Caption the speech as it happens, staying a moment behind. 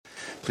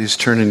Please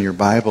turn in your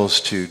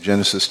Bibles to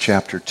Genesis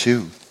chapter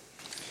 2.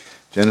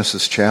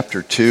 Genesis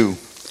chapter 2.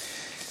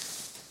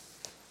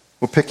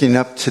 We're picking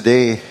up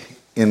today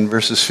in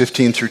verses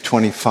 15 through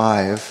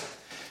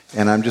 25,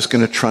 and I'm just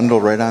going to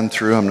trundle right on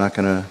through. I'm not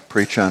going to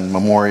preach on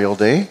Memorial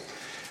Day.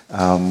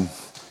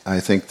 I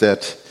think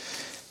that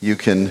you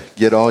can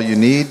get all you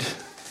need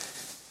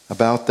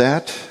about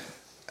that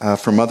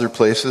from other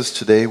places.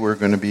 Today we're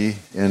going to be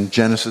in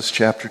Genesis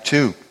chapter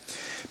 2,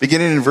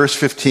 beginning in verse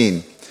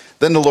 15.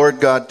 Then the Lord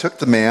God took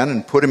the man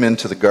and put him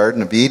into the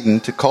Garden of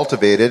Eden to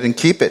cultivate it and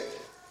keep it.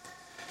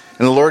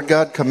 And the Lord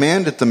God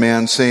commanded the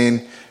man,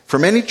 saying,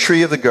 From any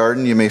tree of the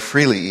garden you may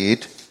freely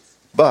eat,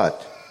 but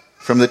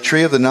from the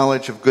tree of the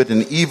knowledge of good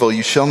and evil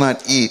you shall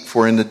not eat,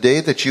 for in the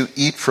day that you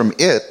eat from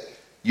it,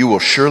 you will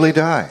surely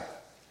die.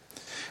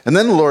 And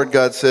then the Lord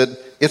God said,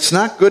 It's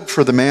not good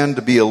for the man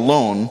to be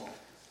alone.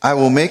 I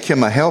will make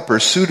him a helper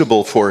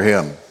suitable for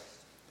him.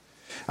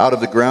 Out of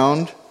the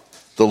ground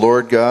the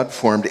Lord God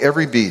formed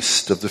every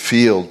beast of the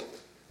field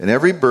and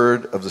every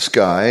bird of the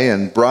sky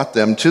and brought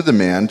them to the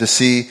man to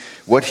see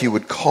what he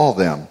would call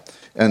them.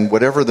 And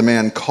whatever the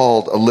man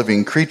called a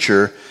living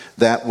creature,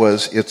 that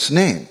was its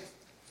name.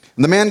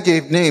 And the man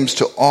gave names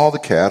to all the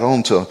cattle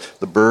and to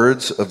the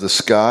birds of the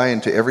sky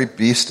and to every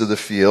beast of the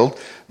field.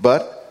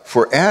 But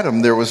for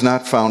Adam there was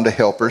not found a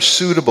helper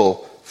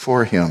suitable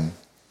for him.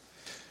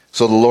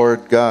 So the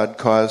Lord God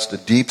caused a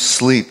deep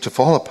sleep to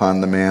fall upon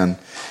the man,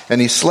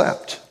 and he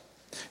slept.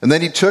 And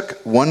then he took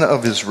one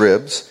of his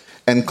ribs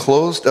and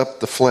closed up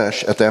the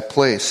flesh at that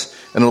place.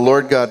 And the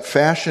Lord God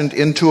fashioned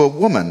into a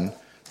woman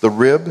the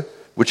rib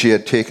which he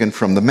had taken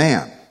from the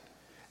man,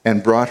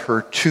 and brought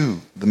her to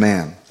the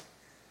man.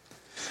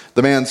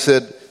 The man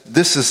said,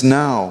 This is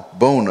now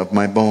bone of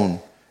my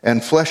bone,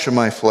 and flesh of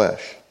my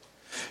flesh.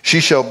 She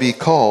shall be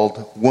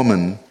called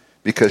woman,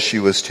 because she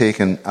was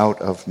taken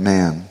out of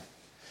man.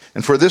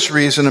 And for this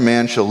reason a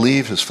man shall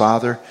leave his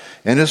father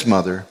and his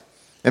mother,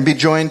 and be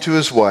joined to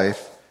his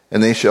wife,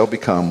 and they shall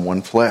become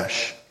one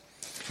flesh.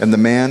 And the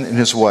man and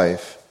his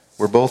wife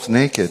were both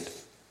naked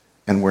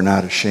and were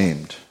not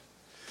ashamed.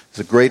 It's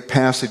a great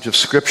passage of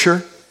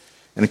Scripture,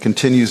 and it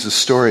continues the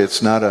story.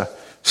 It's not a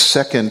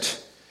second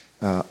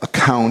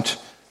account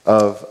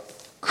of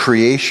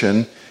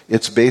creation.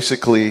 It's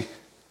basically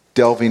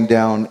delving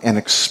down and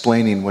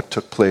explaining what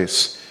took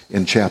place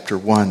in chapter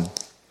 1.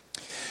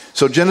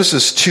 So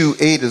Genesis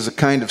 2:8 is a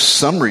kind of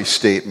summary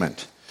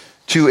statement.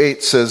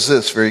 2:8 says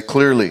this very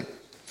clearly.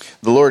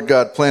 The Lord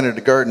God planted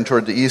a garden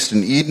toward the east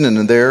in Eden,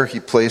 and there he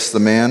placed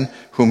the man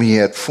whom he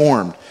had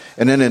formed.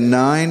 And then in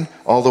 9,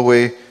 all the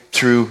way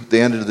through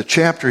the end of the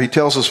chapter, he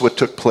tells us what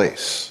took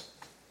place.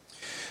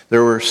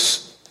 There were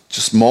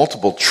just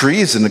multiple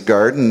trees in the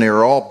garden. They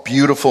were all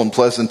beautiful and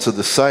pleasant to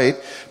the sight,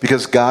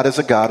 because God is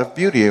a God of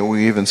beauty. And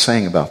we even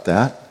sang about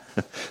that.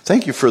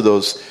 Thank you for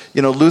those,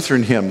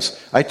 Lutheran hymns.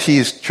 I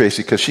tease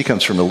Tracy because she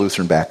comes from a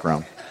Lutheran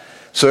background.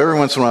 So every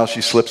once in a while she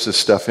slips this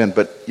stuff in.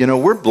 But,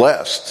 we're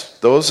blessed.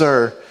 Those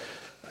are...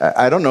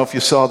 I don't know if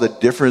you saw the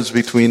difference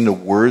between the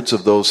words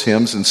of those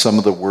hymns and some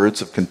of the words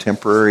of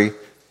contemporary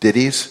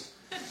ditties.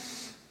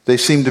 They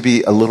seem to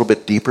be a little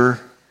bit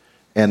deeper,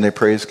 and they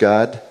praise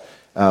God.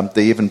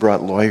 They even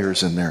brought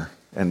lawyers in there,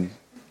 and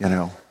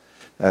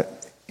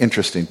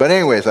interesting. But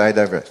anyways, I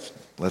digress.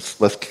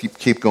 Let's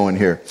keep going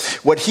here.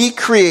 What he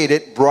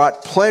created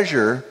brought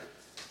pleasure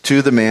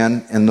to the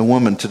man and the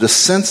woman, to the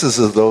senses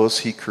of those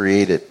he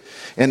created.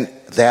 And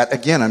that,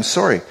 again, I'm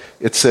sorry,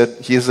 it said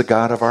he is the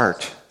God of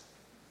art.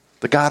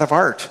 The God of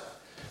art.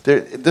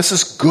 This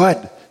is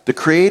good. The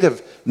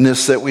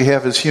creativeness that we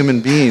have as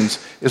human beings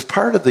is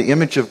part of the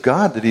image of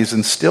God that he's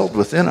instilled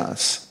within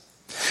us.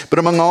 But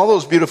among all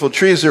those beautiful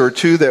trees, there were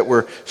two that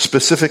were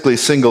specifically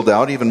singled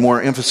out. Even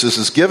more emphasis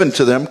is given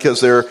to them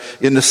because they're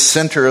in the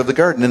center of the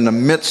garden, in the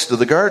midst of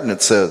the garden,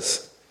 it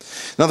says.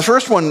 Now, the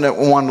first one that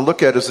we want to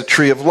look at is the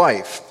tree of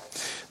life.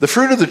 The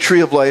fruit of the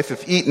tree of life,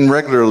 if eaten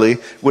regularly,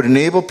 would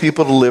enable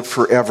people to live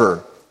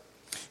forever.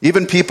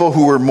 Even people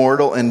who were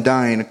mortal and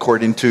dying,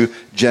 according to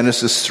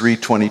Genesis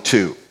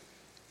 3:22.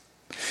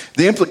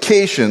 The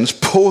implications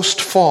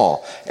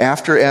post-fall,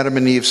 after Adam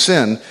and Eve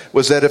sinned,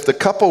 was that if the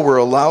couple were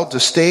allowed to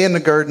stay in the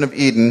Garden of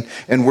Eden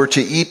and were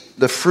to eat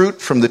the fruit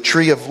from the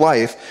tree of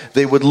life,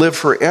 they would live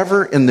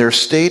forever in their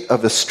state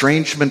of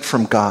estrangement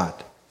from God.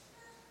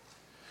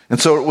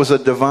 And so it was a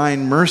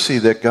divine mercy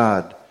that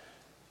God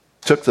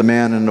took the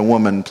man and the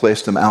woman and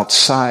placed them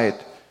outside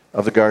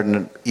of the Garden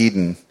of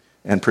Eden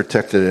and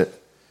protected it.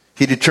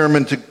 He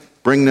determined to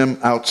bring them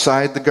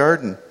outside the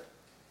garden.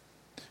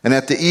 And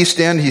at the east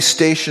end, he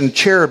stationed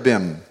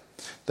cherubim.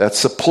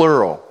 That's the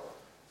plural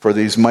for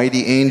these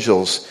mighty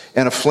angels.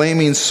 And a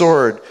flaming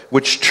sword,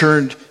 which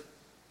turned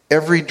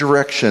every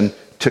direction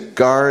to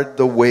guard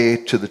the way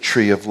to the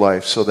tree of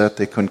life so that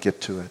they couldn't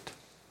get to it.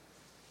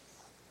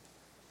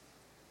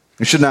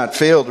 We should not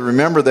fail to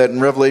remember that in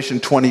Revelation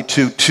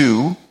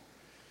 22:2,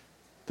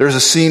 there's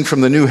a scene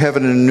from the new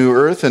heaven and new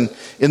earth. And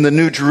in the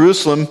New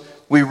Jerusalem,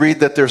 we read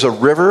that there's a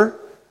river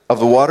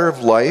of the water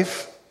of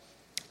life,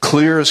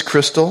 clear as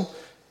crystal,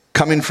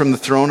 coming from the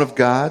throne of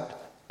God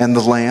and the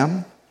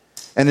Lamb.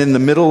 and in the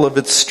middle of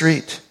its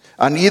street.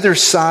 On either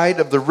side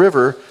of the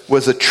river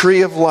was a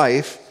tree of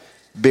life,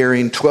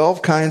 bearing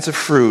 12 kinds of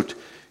fruit,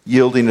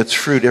 yielding its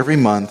fruit every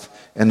month,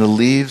 and the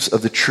leaves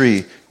of the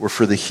tree were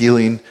for the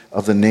healing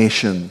of the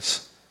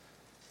nations.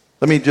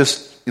 Let me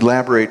just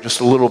elaborate just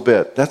a little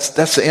bit. That's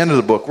the end of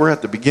the book. We're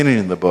at the beginning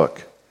of the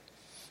book.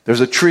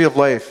 There's a tree of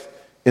life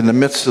in the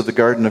midst of the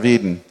Garden of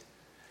Eden.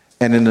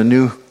 And in the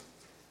New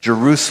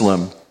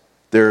Jerusalem,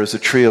 there is a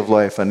tree of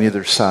life on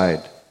either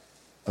side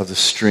of the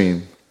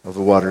stream of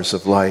the waters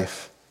of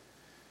life.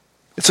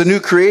 It's a new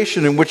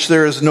creation in which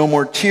there is no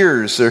more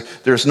tears,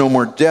 there's no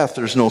more death,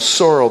 there's no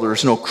sorrow,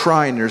 there's no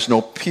crying, there's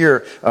no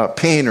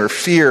pain or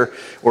fear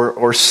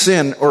or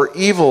sin or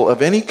evil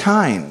of any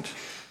kind.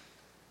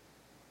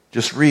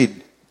 Just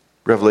read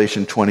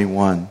Revelation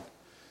 21.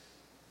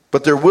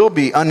 But there will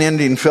be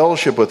unending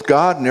fellowship with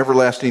God and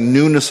everlasting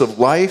newness of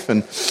life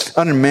and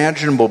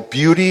unimaginable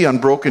beauty,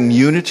 unbroken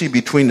unity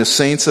between the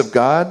saints of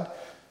God,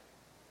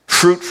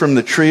 fruit from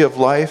the tree of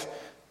life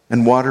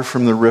and water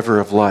from the river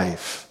of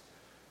life.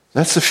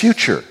 That's the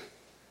future.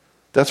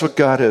 That's what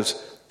God has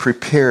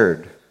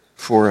prepared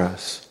for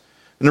us.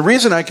 And the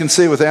reason I can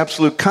say with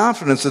absolute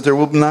confidence that there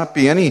will not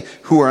be any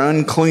who are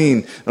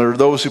unclean, or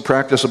those who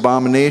practice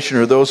abomination,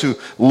 or those who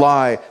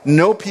lie,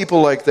 no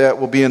people like that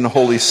will be in the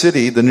holy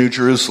city, the New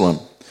Jerusalem.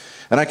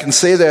 And I can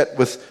say that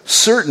with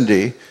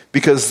certainty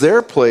because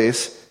their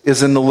place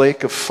is in the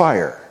lake of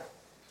fire,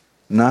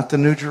 not the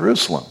New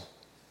Jerusalem.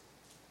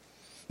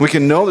 We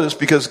can know this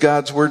because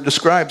God's word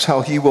describes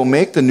how he will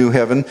make the new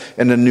heaven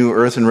and the new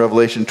earth in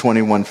Revelation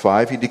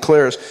 21:5. He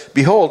declares,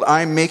 "Behold,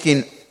 I'm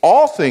making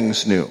all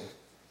things new."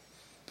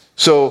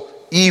 So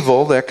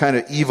evil, that kind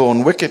of evil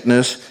and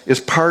wickedness, is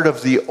part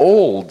of the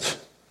old.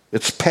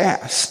 It's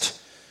past.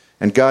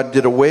 And God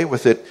did away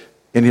with it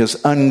in his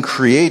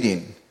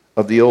uncreating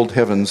of the old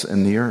heavens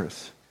and the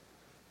earth.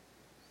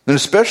 And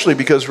especially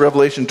because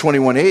Revelation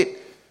 21:8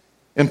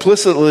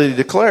 implicitly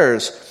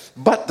declares,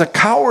 "But the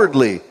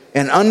cowardly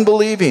and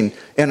unbelieving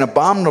and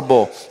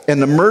abominable and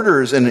the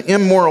murderers and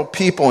immoral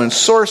people and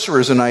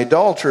sorcerers and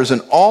idolaters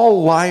and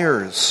all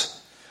liars,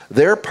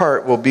 their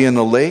part will be in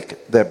the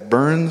lake that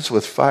burns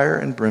with fire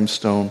and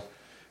brimstone,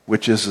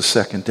 which is the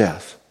second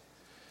death."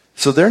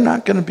 So they're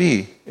not going to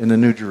be in the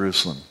New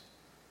Jerusalem.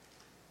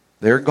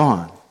 They're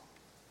gone.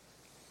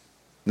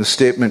 The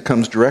statement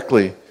comes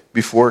directly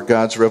before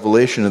God's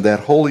revelation of that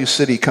holy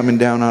city coming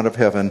down out of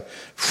heaven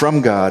from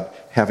God,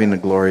 having the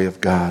glory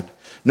of God.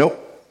 Nope.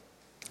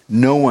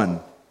 No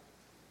one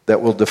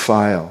that will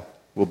defile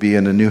will be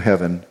in a new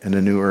heaven and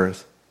a new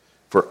earth,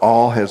 for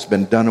all has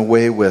been done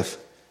away with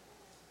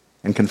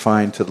and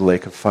confined to the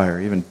lake of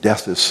fire. Even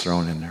death is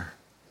thrown in there.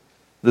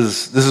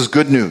 This is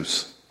good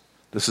news.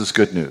 This is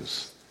good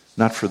news.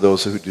 Not for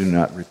those who do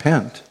not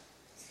repent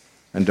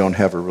and don't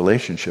have a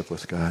relationship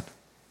with God.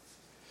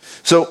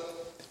 So,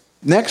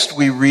 next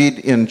we read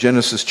in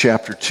Genesis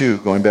chapter 2,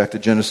 going back to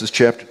Genesis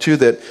chapter 2,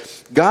 that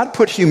God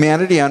put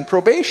humanity on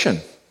probation.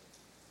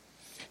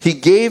 He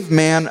gave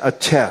man a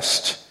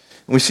test.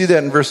 And we see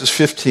that in verses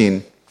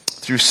 15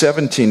 through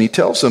 17. He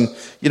tells them,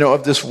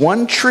 of this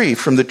one tree,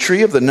 from the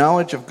tree of the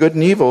knowledge of good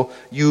and evil,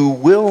 you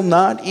will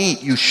not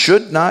eat. You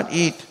should not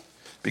eat,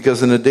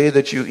 because in the day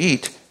that you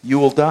eat, you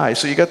will die.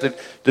 So you got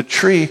the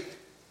tree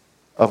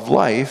of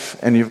life,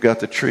 and you've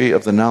got the tree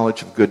of the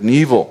knowledge of good and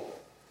evil.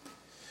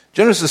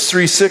 Genesis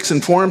 3:6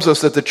 informs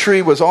us that the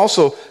tree was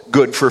also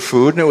good for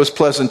food, and it was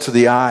pleasant to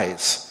the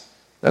eyes.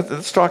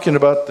 That's talking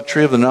about the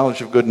tree of the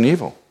knowledge of good and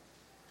evil.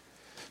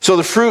 So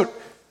the fruit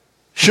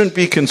shouldn't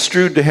be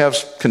construed to have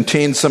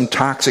contained some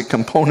toxic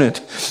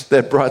component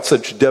that brought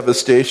such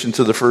devastation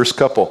to the first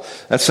couple.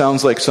 That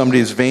sounds like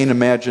somebody's vain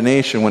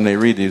imagination when they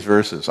read these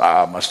verses.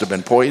 It must have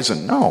been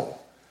poison. No.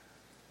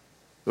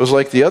 It was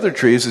like the other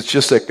trees. It's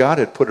just that God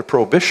had put a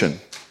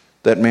prohibition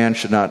that man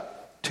should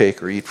not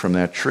take or eat from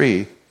that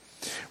tree.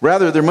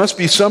 Rather, there must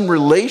be some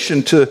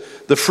relation to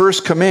the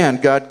first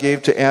command God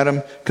gave to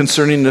Adam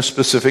concerning the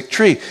specific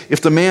tree.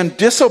 If the man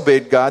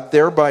disobeyed God,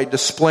 thereby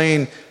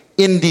displaying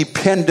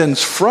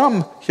independence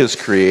from his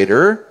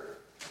Creator,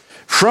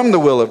 from the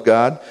will of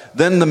God,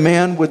 then the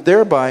man would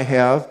thereby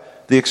have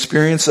the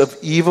experience of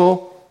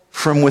evil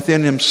from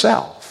within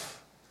himself.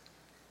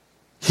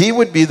 He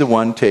would be the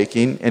one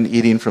taking and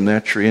eating from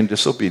that tree in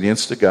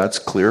disobedience to God's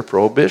clear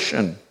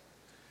prohibition.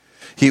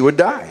 He would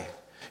die,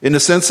 in the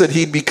sense that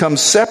he'd become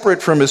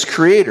separate from his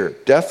Creator.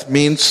 Death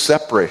means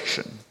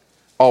separation,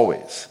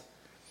 always.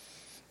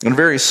 And the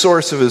very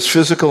source of his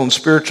physical and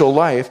spiritual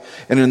life,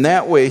 and in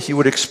that way he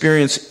would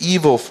experience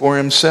evil for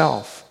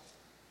himself.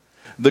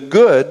 The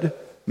good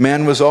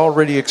man was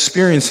already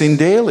experiencing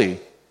daily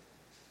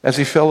as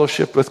he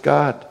fellowshiped with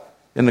God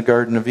in the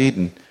Garden of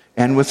Eden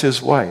and with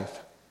his wife,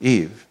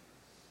 Eve.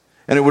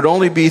 And it would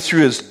only be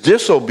through his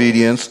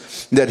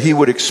disobedience that he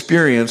would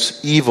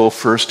experience evil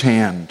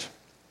firsthand.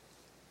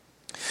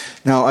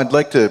 Now, I'd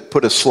like to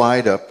put a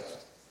slide up,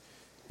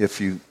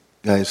 if you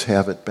guys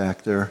have it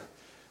back there.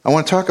 I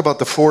want to talk about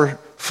the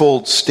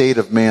fourfold state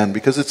of man,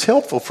 because it's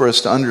helpful for us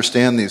to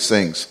understand these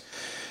things.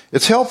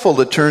 It's helpful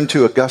to turn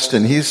to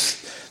Augustine.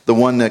 He's the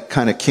one that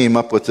kind of came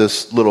up with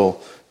this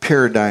little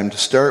paradigm to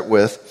start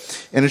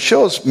with, and it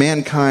shows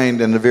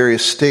mankind and the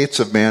various states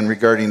of man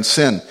regarding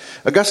sin.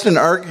 Augustine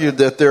argued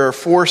that there are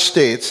 4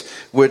 states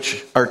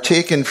which are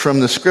taken from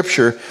the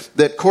Scripture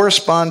that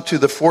correspond to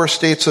the 4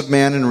 states of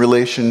man in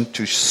relation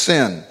to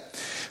sin.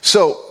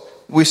 So,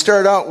 we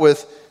start out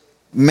with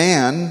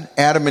man,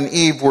 Adam and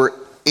Eve, were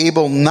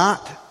able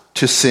not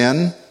to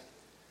sin,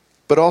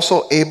 but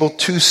also able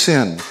to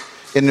sin.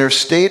 In their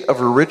state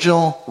of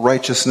original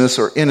righteousness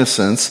or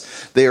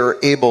innocence, they are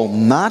able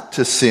not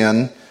to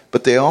sin,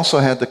 but they also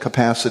had the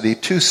capacity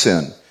to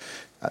sin.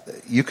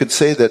 You could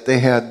say that they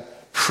had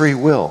free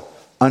will,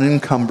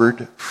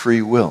 unencumbered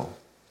free will.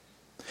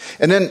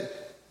 And then,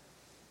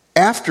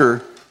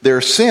 after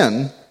their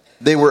sin,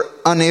 they were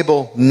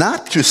unable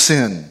not to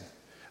sin.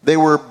 They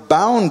were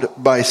bound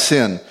by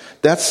sin.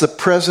 That's the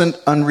present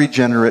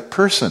unregenerate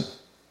person.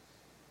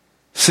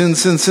 Sin,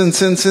 sin, sin,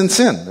 sin, sin,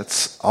 sin.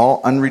 That's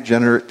all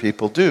unregenerate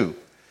people do.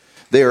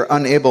 They are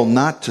unable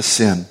not to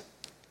sin.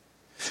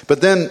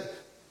 But then,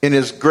 in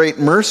His great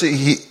mercy,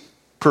 He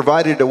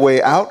provided a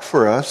way out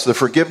for us, the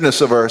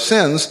forgiveness of our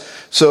sins.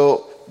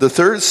 So, the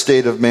third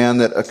state of man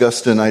that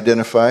Augustine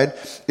identified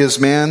is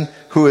man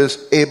who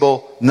is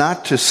able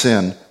not to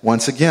sin.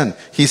 Once again,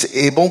 he's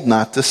able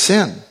not to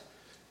sin.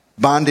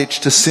 Bondage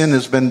to sin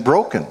has been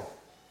broken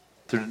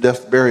through the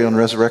death, burial, and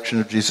resurrection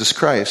of Jesus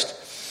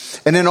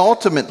Christ. And then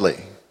ultimately,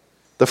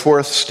 the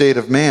fourth state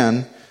of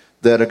man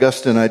that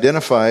Augustine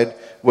identified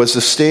was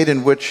the state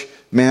in which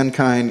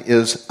mankind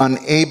is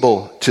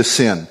unable to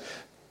sin.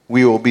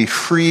 We will be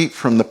free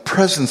from the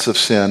presence of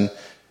sin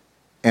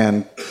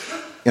and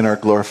in our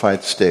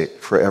glorified state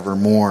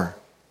forevermore.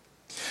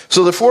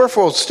 So the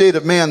fourfold state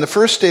of man, the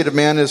first state of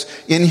man is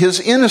in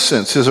his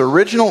innocence, his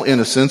original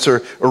innocence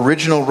or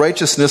original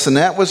righteousness, and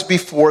that was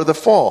before the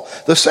fall.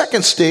 The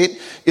second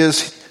state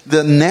is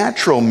the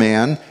natural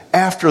man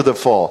after the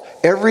fall.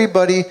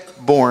 Everybody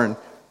born,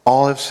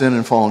 all have sinned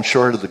and fallen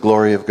short of the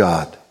glory of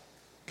God.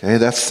 Okay,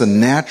 that's the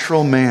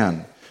natural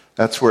man.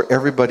 That's where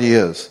everybody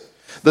is.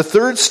 The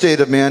third state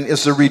of man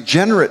is the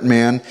regenerate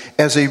man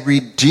as a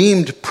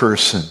redeemed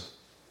person.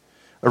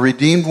 A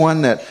redeemed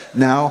one that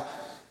now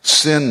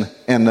sin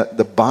and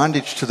the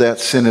bondage to that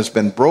sin has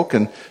been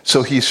broken,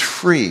 so he's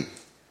free.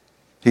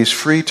 He's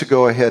free to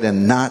go ahead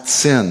and not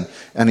sin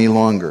any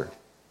longer.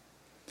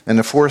 And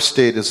the fourth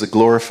state is the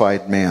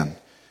glorified man,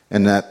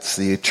 and that's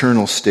the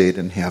eternal state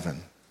in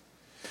heaven.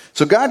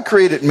 So God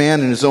created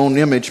man in His own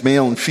image,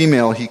 male and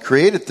female. He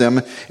created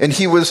them, and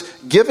He was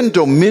given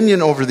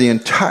dominion over the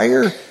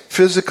entire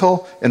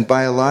physical and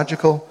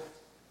biological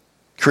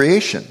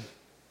creation.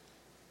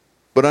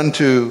 But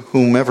unto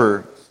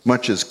whomever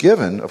much is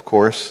given, of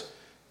course,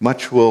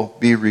 much will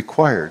be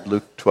required.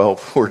 Luke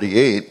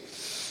 12:48.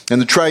 And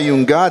the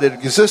triune God had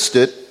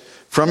existed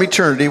from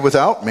eternity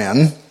without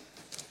men,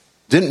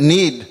 didn't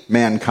need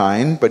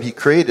mankind, but He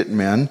created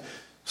men.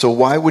 So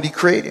why would He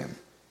create him?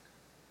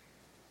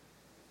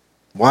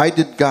 Why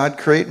did God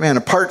create man?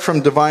 Apart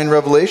from divine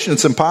revelation,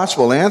 it's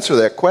impossible to answer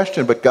that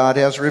question, but God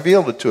has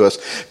revealed it to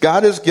us.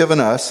 God has given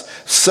us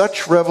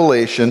such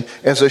revelation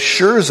as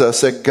assures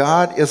us that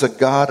God is a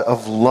God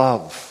of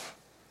love.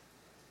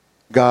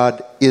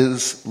 God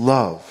is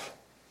love.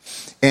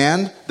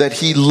 And that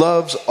He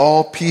loves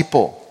all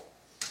people.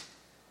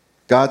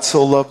 God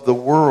so loved the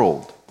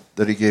world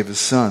that He gave His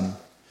Son.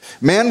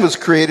 Man was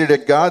created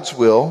at God's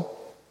will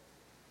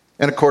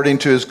and according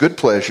to His good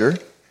pleasure.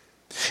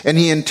 And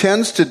He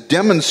intends to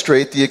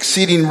demonstrate the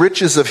exceeding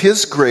riches of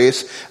His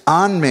grace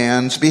on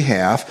man's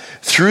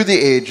behalf through the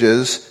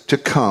ages to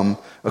come,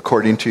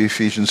 according to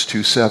Ephesians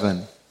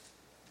 2:7.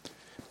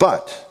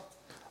 But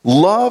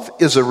love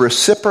is a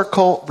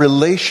reciprocal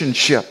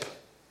relationship.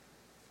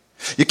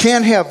 You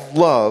can't have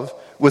love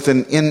with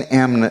an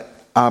inanimate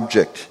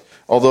object,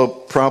 although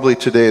probably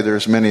today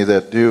there's many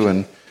that do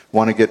and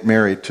want to get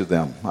married to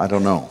them. I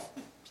don't know.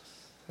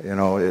 You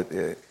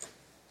know,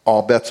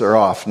 all bets are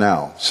off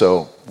now,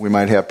 so we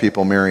might have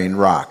people marrying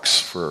rocks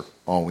for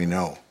all we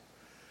know.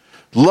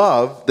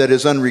 Love that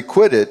is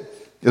unrequited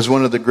is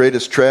one of the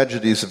greatest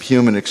tragedies of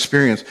human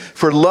experience.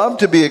 For love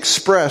to be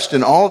expressed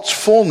in all its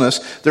fullness,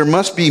 there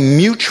must be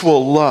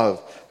mutual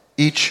love,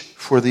 each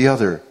for the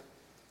other.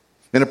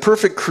 And a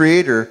perfect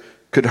creator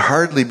could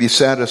hardly be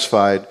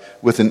satisfied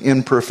with an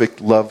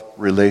imperfect love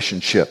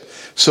relationship.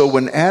 So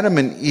when Adam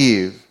and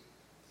Eve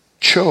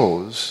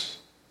chose,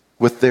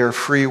 with their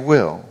free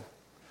will,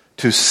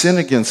 to sin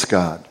against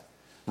God,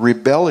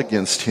 rebel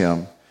against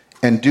Him,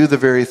 and do the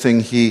very thing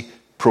He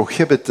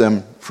prohibited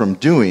them from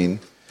doing,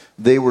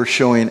 they were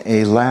showing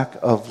a lack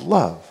of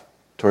love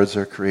towards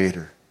their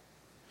Creator.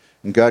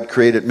 And God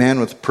created man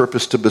with the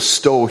purpose to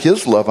bestow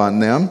His love on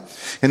them,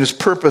 and His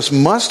purpose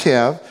must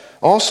have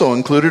also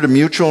included a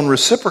mutual and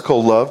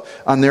reciprocal love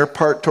on their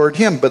part toward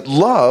Him. But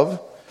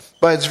love,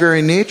 by its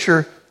very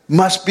nature,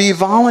 must be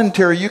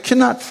voluntary. You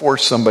cannot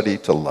force somebody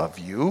to love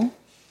you.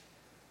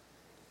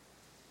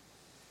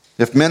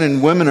 If men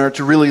and women are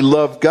to really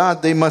love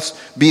God, they must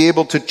be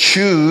able to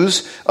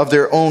choose of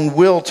their own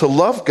will to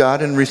love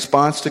God in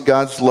response to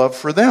God's love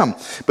for them.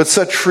 But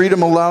such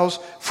freedom allows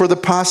for the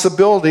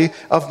possibility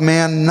of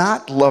man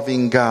not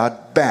loving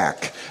God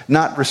back,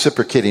 not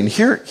reciprocating.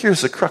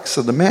 Here's the crux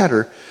of the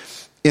matter.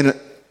 In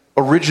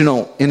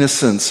original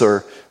innocence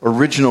or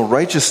original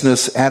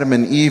righteousness, Adam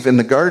and Eve in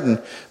the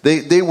garden,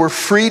 they were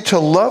free to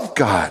love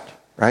God,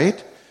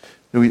 right?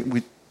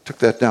 We took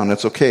that down.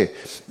 That's okay.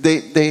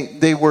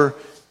 They were,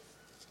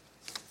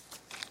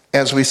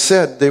 as we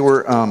said, they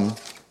were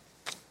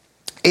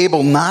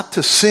able not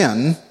to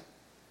sin,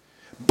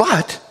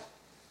 but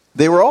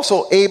they were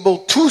also able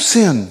to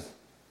sin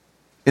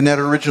in that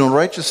original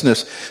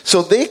righteousness.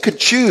 So they could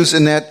choose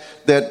in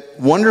that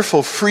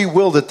wonderful free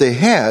will that they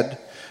had,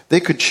 they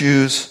could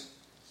choose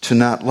to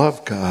not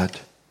love God.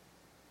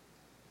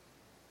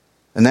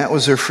 And that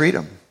was their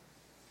freedom.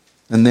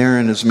 And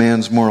therein is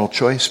man's moral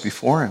choice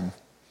before him.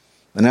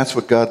 And that's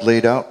what God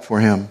laid out for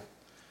him.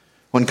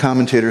 One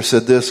commentator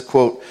said this,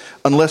 quote,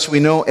 "Unless we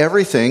know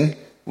everything,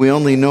 we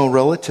only know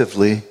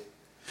relatively.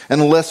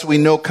 And unless we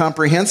know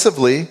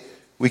comprehensively,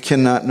 we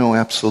cannot know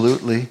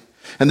absolutely.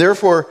 And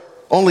therefore,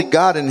 only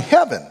God in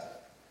heaven,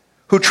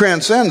 who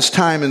transcends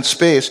time and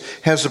space,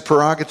 has the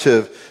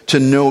prerogative to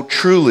know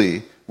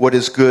truly what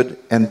is good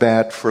and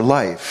bad for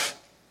life.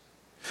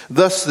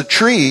 Thus, the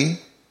tree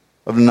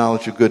of the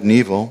knowledge of good and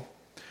evil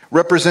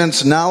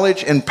represents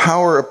knowledge and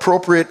power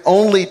appropriate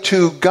only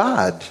to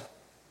God.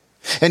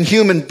 And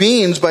human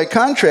beings, by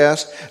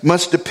contrast,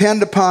 must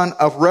depend upon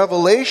a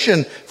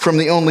revelation from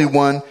the only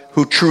one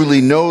who truly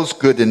knows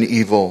good and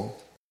evil.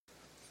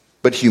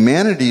 But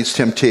humanity's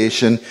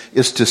temptation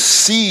is to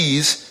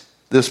seize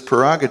this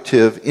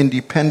prerogative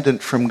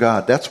independent from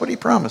God." That's what he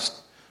promised.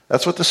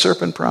 That's what the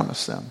serpent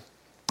promised them.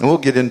 And we'll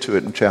get into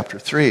it in chapter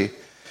 3.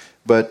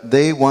 But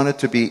they wanted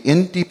to be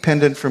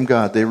independent from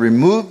God. They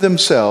removed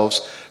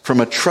themselves from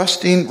a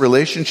trusting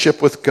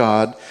relationship with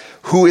God,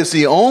 who is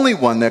the only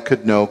one that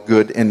could know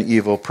good and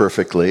evil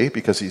perfectly,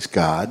 because he's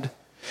God.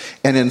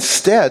 And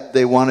instead,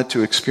 they wanted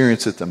to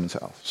experience it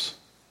themselves.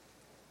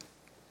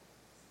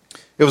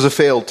 It was a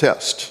failed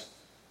test.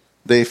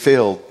 They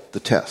failed the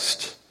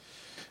test.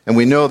 And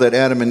we know that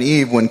Adam and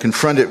Eve, when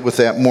confronted with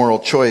that moral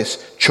choice,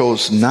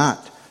 chose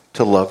not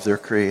to love their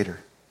Creator.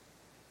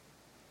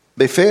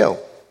 They failed.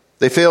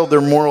 They failed their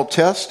moral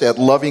test at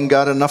loving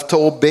God enough to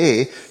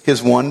obey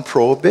his one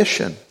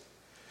prohibition.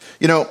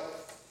 You know,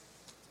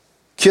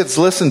 kids,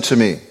 listen to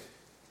me.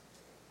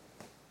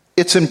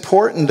 It's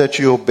important that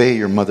you obey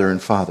your mother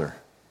and father.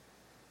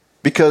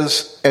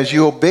 Because as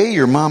you obey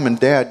your mom and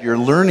dad, you're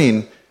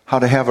learning how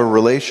to have a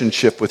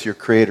relationship with your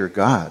Creator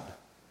God.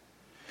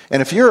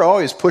 And if you're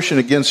always pushing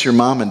against your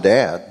mom and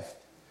dad,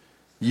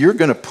 you're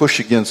going to push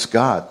against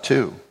God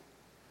too.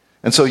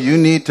 And so you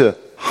need to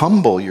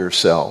humble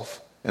yourself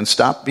and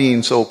stop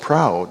being so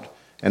proud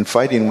and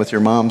fighting with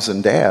your moms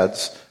and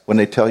dads when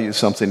they tell you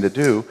something to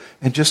do,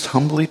 and just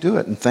humbly do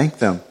it and thank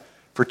them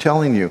for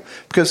telling you.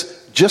 Because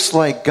just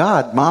like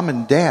God, mom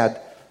and dad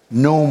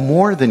know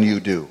more than you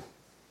do.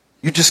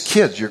 You're just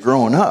kids, you're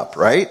growing up,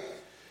 right?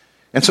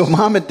 And so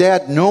mom and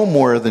dad know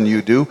more than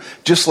you do,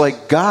 just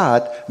like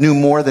God knew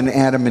more than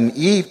Adam and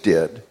Eve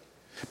did.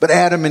 But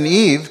Adam and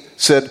Eve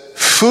said,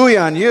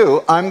 "Phooey on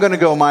you, I'm going to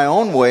go my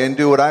own way and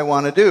do what I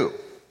want to do."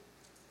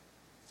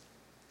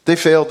 They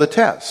failed the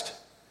test.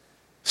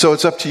 So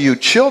it's up to you,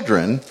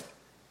 children.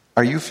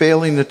 Are you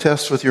failing the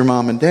test with your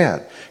mom and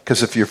dad?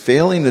 Because if you're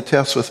failing the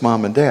test with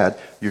mom and dad,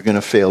 you're going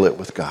to fail it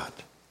with God.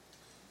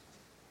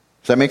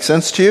 Does that make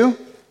sense to you?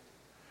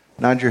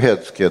 Nod your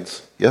heads,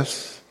 kids.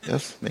 Yes?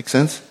 Yes? Make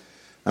sense?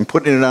 I'm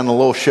putting it on a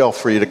low shelf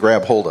for you to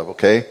grab hold of,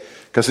 okay?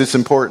 Because it's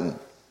important.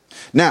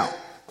 Now,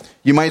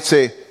 you might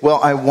say,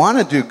 well, I want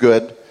to do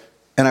good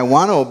and I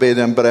want to obey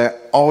them, but I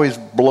always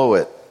blow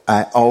it.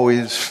 I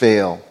always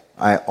fail.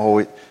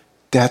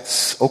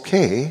 That's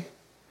okay,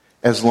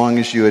 as long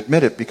as you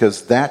admit it,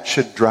 because that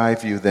should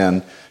drive you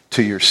then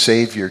to your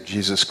Savior,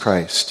 Jesus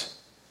Christ.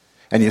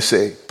 And you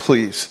say,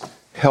 "Please,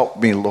 help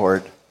me,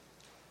 Lord.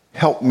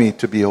 Help me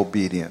to be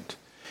obedient."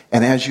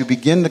 And as you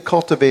begin to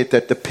cultivate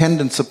that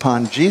dependence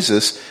upon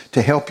Jesus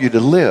to help you to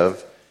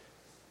live,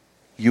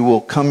 you will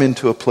come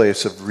into a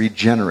place of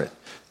regenerate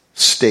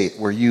state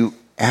where you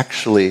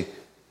actually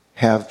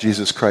have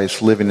Jesus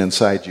Christ living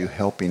inside you,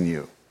 helping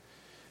you.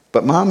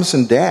 But moms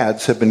and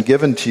dads have been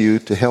given to you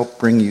to help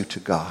bring you to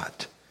God.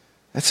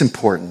 That's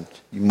important.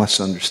 You must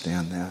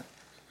understand that.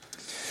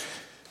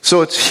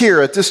 So it's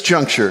here at this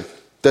juncture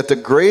that the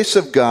grace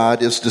of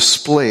God is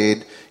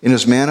displayed in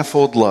his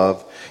manifold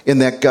love, in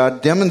that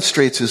God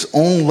demonstrates his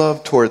own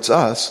love towards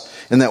us,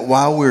 and that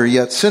while we were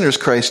yet sinners,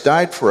 Christ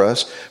died for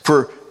us.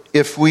 For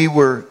if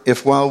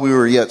while we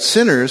were yet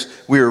sinners,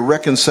 we were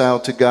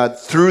reconciled to God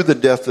through the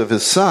death of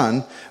his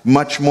Son,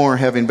 much more,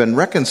 having been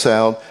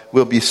reconciled,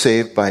 we'll be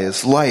saved by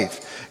his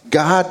life.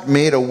 God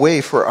made a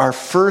way for our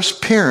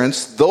first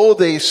parents, though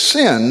they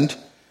sinned,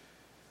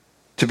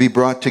 to be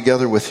brought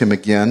together with him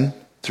again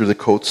through the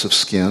coats of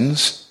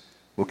skins.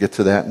 We'll get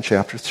to that in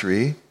chapter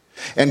 3.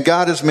 And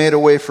God has made a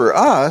way for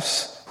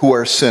us, who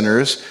are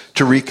sinners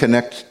to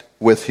reconnect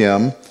with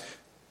him,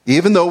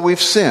 even though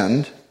we've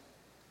sinned,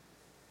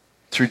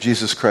 through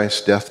Jesus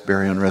Christ's death,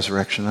 burial, and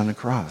resurrection on the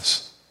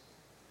cross.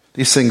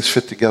 These things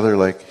fit together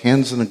like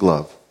hands in a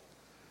glove.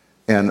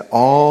 And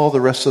all the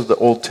rest of the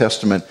Old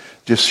Testament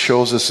just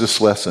shows us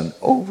this lesson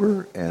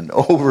over and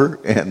over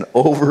and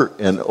over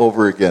and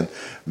over again.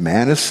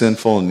 Man is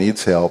sinful and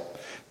needs help.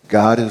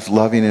 God is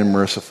loving and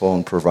merciful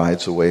and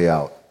provides a way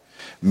out.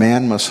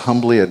 Man must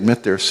humbly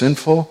admit they're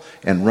sinful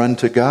and run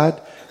to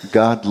God.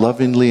 God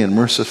lovingly and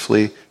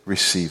mercifully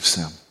receives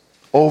them.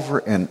 Over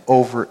and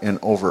over and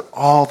over.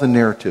 All the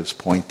narratives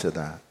point to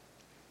that.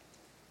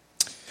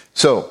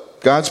 So,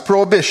 God's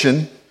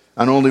prohibition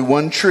on only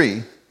one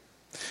tree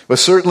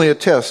was certainly a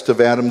test of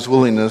Adam's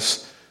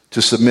willingness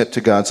to submit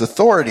to God's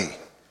authority.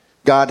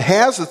 God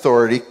has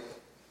authority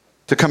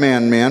to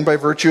command man by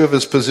virtue of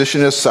his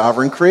position as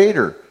sovereign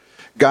creator.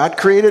 God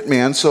created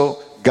man,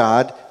 so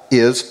God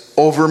is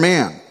over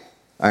man.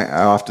 I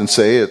often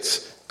say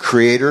it's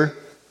creator,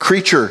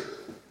 creature.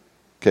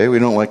 Okay, we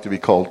don't like to be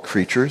called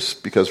creatures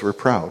because we're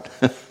proud.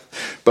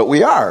 But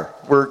we are.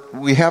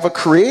 We have a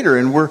creator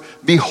and we're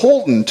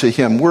beholden to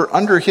him. We're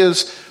under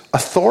his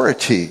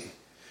authority.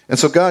 And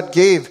so God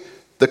gave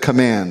the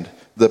command,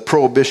 the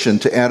prohibition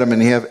to Adam, and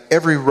he have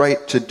every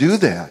right to do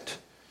that.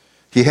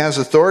 He has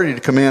authority to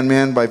command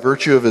man by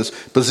virtue of his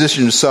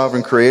position as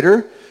sovereign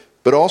creator,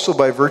 but also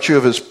by virtue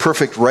of his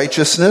perfect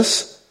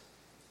righteousness,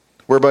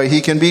 whereby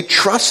he can be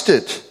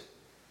trusted.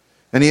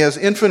 And he has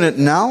infinite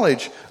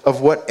knowledge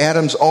of what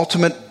Adam's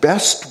ultimate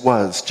best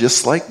was,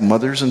 just like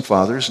mothers and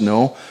fathers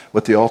know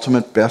what the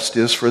ultimate best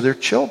is for their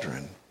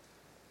children.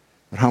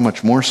 But how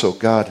much more so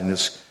God and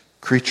his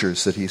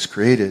creatures that he's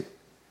created.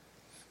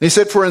 And he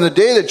said, for in the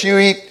day that you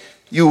eat,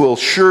 you will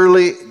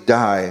surely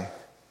die.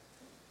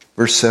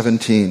 Verse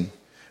 17.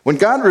 When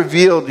God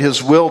revealed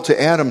his will to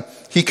Adam,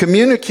 he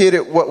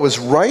communicated what was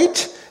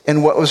right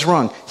and what was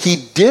wrong. He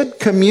did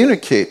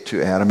communicate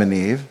to Adam and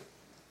Eve.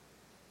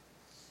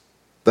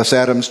 Thus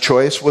Adam's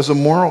choice was a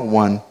moral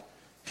one.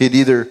 He'd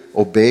either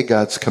obey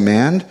God's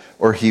command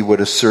or he would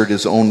assert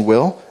his own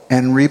will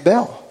and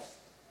rebel.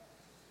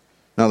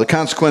 Now the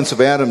consequence of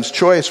Adam's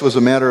choice was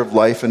a matter of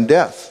life and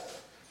death.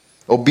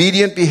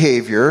 Obedient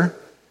behavior,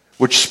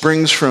 which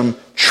springs from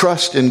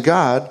trust in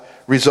God,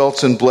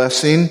 results in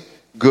blessing,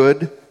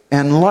 good,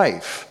 and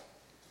life.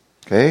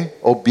 Okay?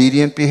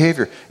 Obedient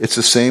behavior. It's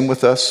the same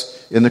with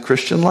us in the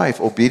Christian life.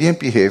 Obedient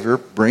behavior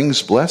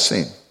brings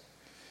blessing.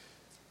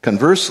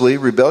 Conversely,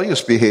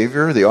 rebellious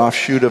behavior, the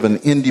offshoot of an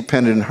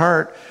independent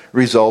heart,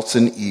 results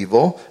in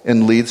evil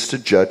and leads to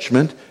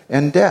judgment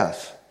and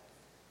death.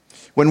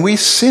 When we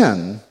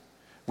sin,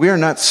 we are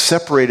not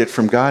separated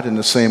from God in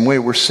the same way.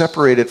 We're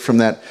separated from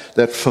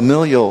that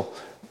familial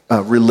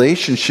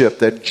relationship,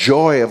 that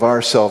joy of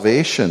our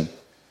salvation.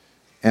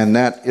 And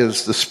that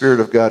is the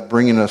Spirit of God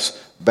bringing us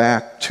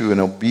back to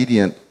an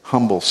obedient,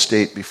 humble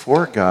state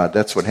before God.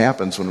 That's what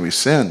happens when we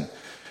sin.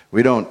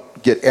 We don't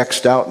get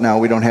X'd out now.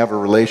 We don't have a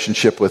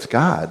relationship with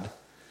God.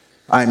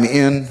 I'm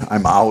in,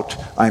 I'm out.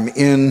 I'm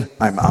in,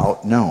 I'm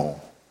out.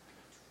 No.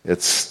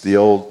 It's the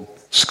old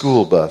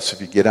school bus.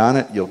 If you get on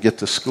it, you'll get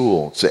to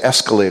school. It's the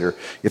escalator.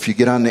 If you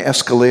get on the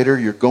escalator,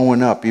 you're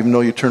going up. Even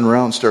though you turn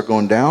around and start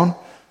going down,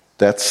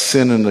 that's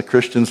sin in the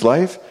Christian's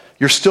life.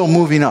 You're still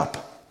moving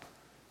up.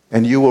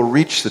 And you will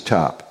reach the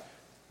top.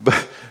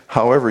 But,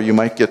 however, you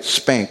might get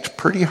spanked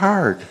pretty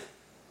hard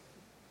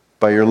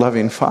by your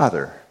loving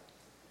Father.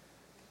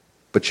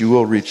 But you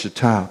will reach the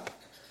top.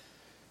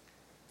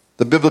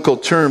 The biblical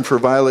term for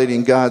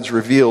violating God's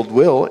revealed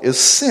will is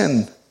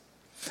sin.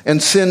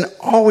 And sin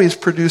always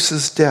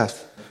produces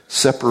death,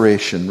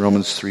 separation,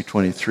 Romans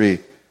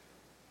 3:23.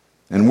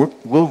 And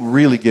we'll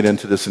really get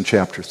into this in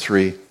chapter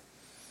 3. You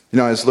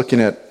know, I was looking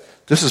at,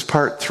 this is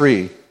part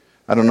 3.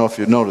 I don't know if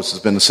you've noticed,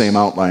 it's been the same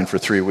outline for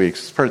 3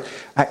 weeks.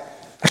 I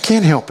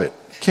can't help it.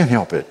 Can't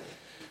help it.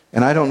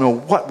 And I don't know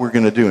what we're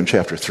going to do in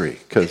chapter 3,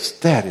 because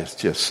that is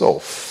just so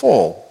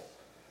full.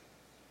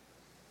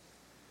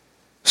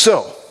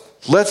 So,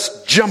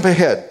 let's jump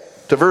ahead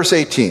to verse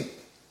 18.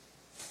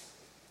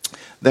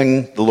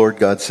 Then the Lord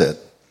God said,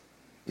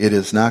 it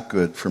is not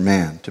good for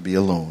man to be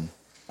alone.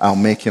 I'll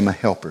make him a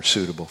helper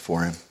suitable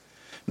for him.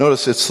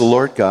 Notice it's the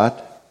Lord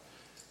God,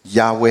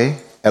 Yahweh,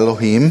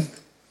 Elohim,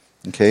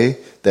 okay,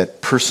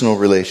 that personal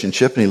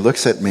relationship. And he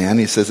looks at man,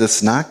 he says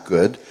it's not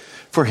good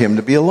for him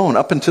to be alone.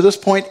 Up until this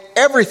point,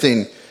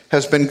 everything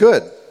has been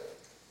good.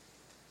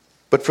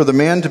 But for the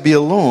man to be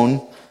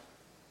alone,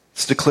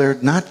 it's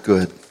declared not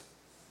good.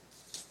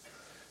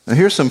 Now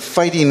here's some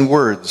fighting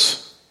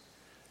words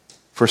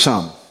for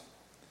some.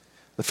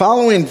 The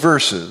following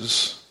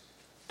verses,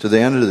 to the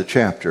end of the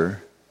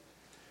chapter,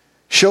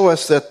 show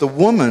us that the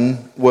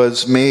woman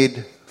was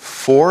made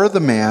for the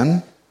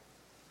man,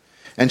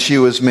 and she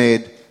was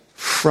made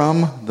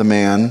from the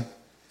man,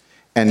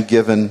 and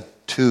given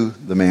to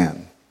the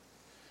man.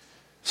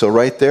 So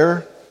right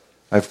there,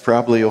 I've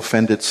probably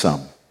offended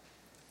some.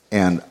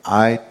 And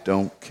I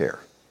don't care.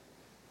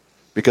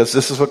 Because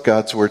this is what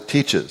God's Word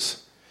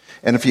teaches.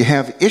 And if you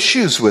have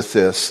issues with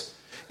this,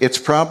 it's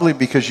probably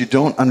because you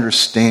don't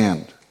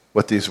understand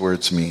what these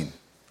words mean.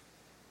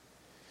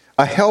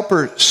 A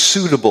helper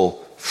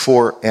suitable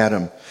for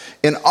Adam.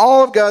 In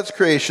all of God's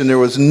creation, there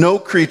was no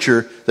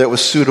creature that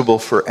was suitable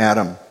for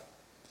Adam.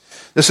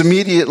 This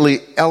immediately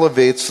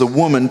elevates the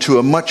woman to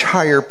a much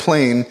higher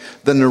plane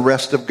than the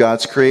rest of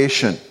God's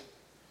creation.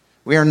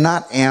 We are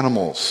not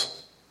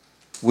animals.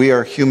 We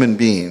are human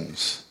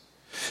beings.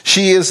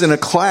 She is in a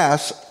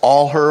class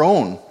all her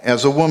own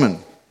as a woman.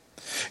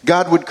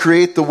 God would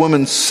create the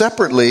woman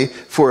separately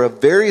for a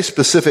very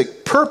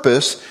specific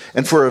purpose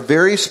and for a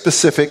very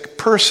specific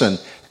person,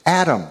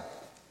 Adam.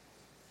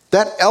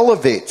 That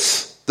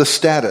elevates the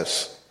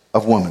status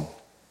of woman.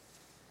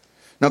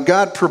 Now,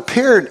 God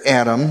prepared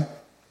Adam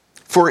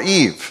for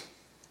Eve.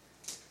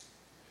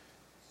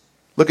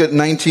 Look at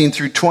 19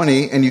 through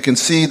 20, and you can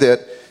see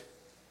that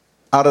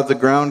out of the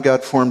ground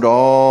God formed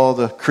all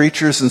the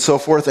creatures and so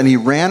forth, and he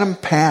ran them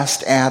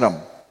past Adam.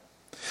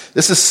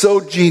 This is so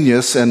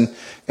genius, and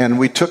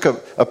we took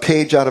a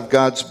page out of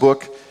God's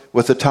book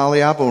with the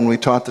Taliabo when we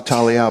taught the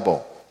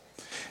Taliabo.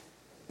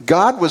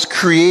 God was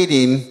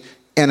creating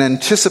an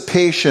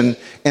anticipation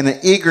and an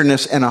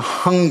eagerness and a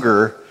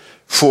hunger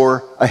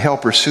for a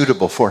helper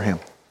suitable for him.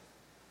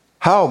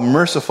 How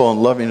merciful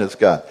and loving is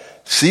God.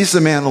 Sees the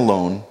man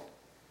alone.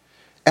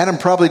 Adam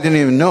probably didn't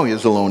even know he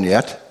was alone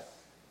yet,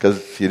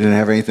 because he didn't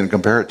have anything to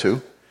compare it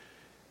to.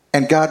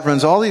 And God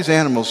runs all these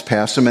animals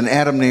past him, and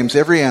Adam names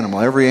every animal.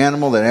 Every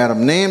animal that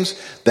Adam names,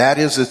 that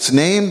is its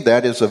name.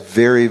 That is a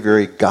very,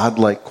 very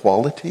godlike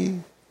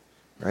quality,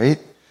 right?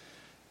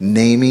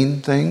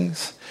 Naming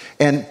things.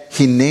 And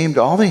he named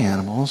all the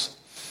animals,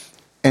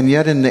 and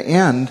yet in the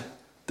end,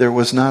 there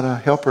was not a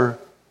helper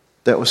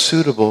that was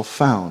suitable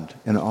found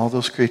in all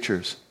those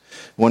creatures.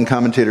 One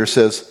commentator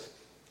says,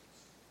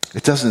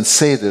 it doesn't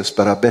say this,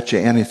 but I'll bet you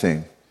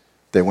anything,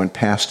 they went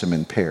past him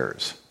in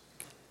pairs.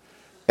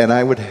 And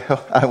I would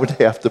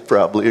have to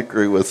probably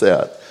agree with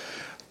that.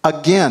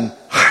 Again,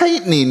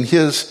 heightening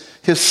his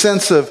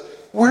sense of,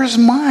 where's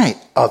my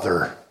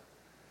other?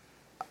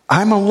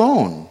 I'm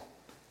alone.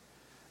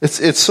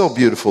 It's so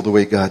beautiful the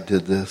way God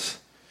did this.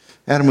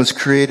 Adam was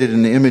created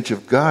in the image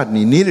of God, and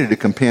he needed a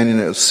companion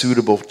that was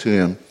suitable to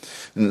him.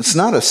 And it's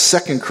not a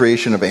second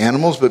creation of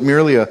animals, but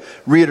merely a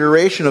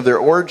reiteration of their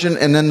origin,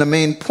 and then the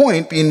main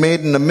point being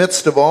made in the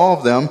midst of all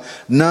of them,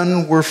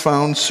 none were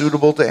found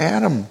suitable to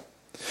Adam.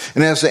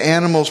 And as the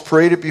animals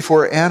paraded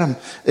before Adam,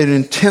 it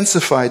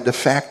intensified the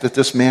fact that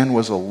this man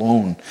was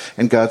alone.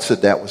 And God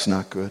said that was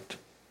not good.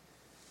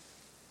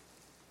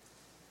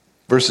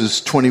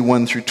 Verses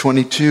 21 through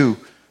 22,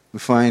 we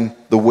find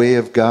the way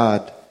of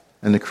God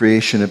and the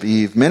creation of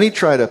Eve. Many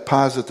try to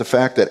posit the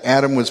fact that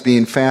Adam was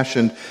being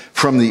fashioned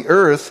from the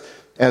earth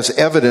as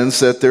evidence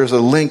that there's a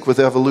link with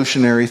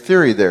evolutionary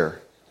theory there.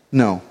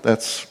 No,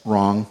 that's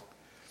wrong.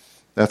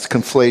 That's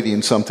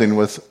conflating something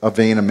with a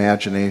vain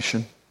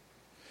imagination.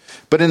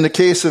 But in the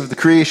case of the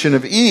creation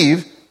of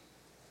Eve,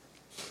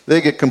 they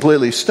get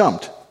completely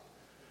stumped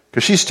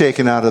because she's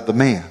taken out of the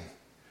man.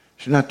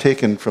 She's not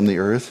taken from the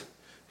earth.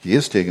 He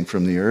is taken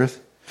from the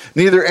earth.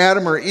 Neither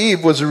Adam or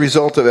Eve was a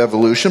result of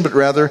evolution, but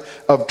rather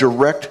of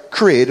direct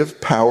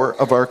creative power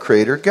of our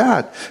Creator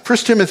God.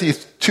 1 Timothy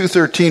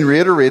 2:13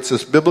 reiterates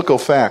this biblical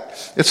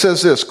fact. It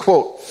says this,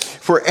 quote,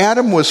 "For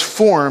Adam was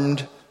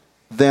formed,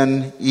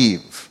 then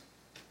Eve."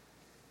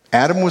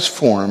 Adam was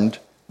formed,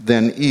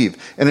 then Eve.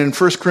 And in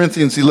 1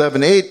 Corinthians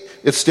 11:8,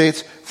 it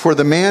states, "For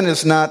the man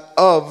is not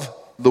of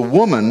the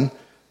woman,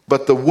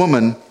 but the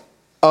woman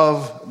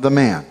of the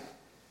man."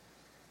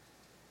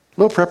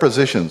 Little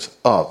prepositions,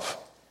 of.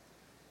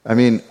 I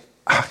mean,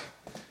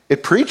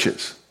 it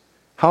preaches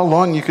how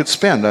long you could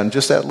spend on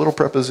just that little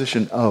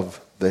preposition of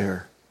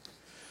there.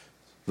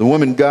 The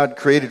woman God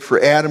created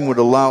for Adam would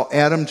allow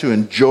Adam to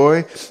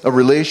enjoy a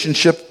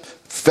relationship,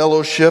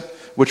 fellowship,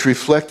 which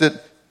reflected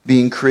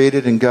being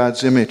created in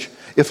God's image.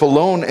 If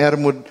alone,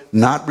 Adam would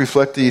not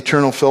reflect the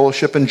eternal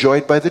fellowship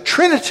enjoyed by the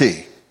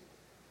Trinity.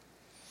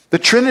 The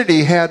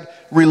Trinity had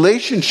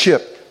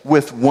relationship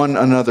with one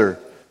another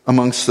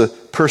amongst the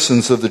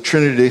persons of the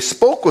Trinity. They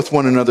spoke with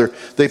one another.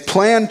 They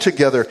planned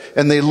together,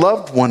 and they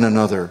loved one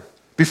another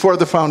before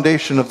the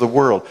foundation of the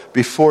world,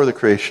 before the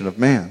creation of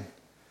man.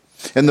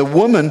 And the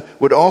woman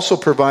would also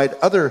provide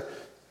other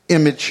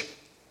image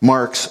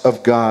marks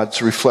of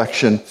God's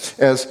reflection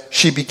as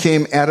she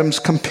became Adam's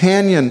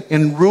companion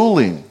in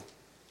ruling,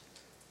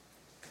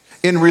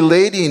 in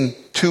relating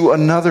to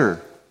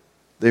another.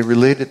 They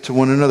related to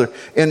one another.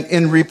 And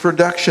in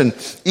reproduction,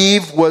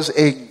 Eve was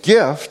a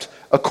gift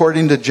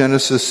according to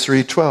Genesis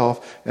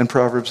 3:12 and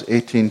Proverbs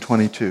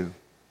 18:22.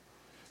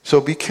 So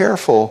be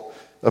careful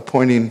of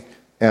pointing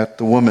at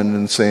the woman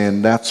and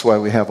saying, that's why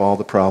we have all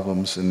the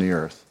problems in the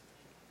earth.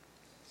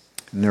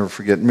 Never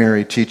forget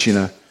Mary teaching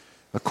a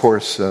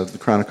course, the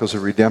Chronicles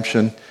of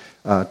Redemption,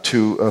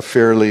 to a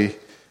fairly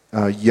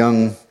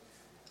young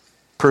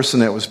person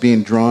that was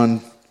being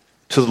drawn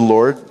to the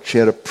Lord. She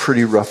had a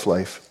pretty rough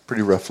life.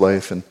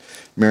 And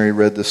Mary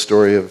read the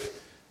story of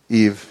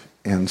Eve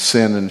and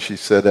sin, and she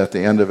said at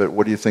the end of it,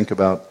 what do you think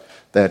about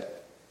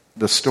that,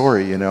 the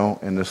story,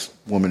 And this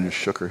woman just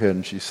shook her head,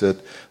 and she said,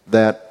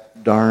 that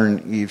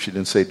darn Eve. She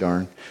didn't say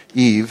darn.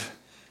 Eve.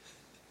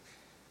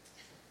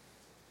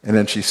 And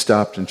then she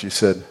stopped and she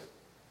said,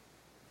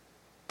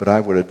 but I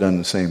would have done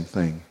the same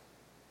thing.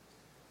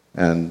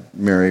 And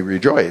Mary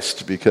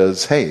rejoiced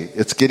because, hey,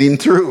 it's getting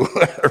through,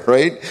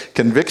 right?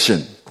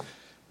 Conviction.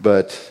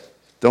 But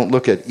don't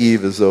look at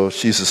Eve as though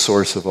she's the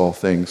source of all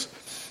things.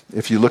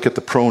 If you look at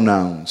the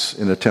pronouns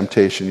in the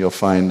temptation, you'll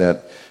find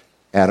that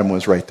Adam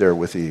was right there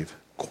with Eve,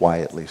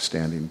 quietly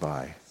standing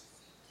by.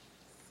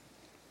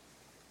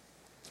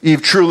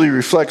 Eve truly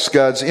reflects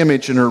God's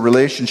image in her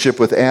relationship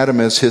with Adam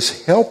as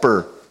his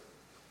helper.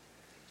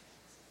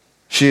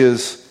 She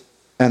is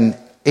an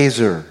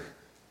Ezer.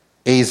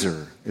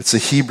 Ezer. It's a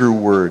Hebrew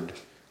word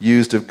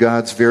used of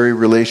God's very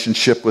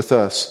relationship with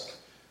us.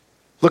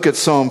 Look at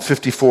Psalm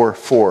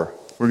 54:4.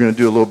 We're going to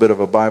do a little bit of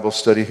a Bible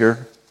study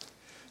here.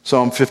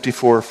 Psalm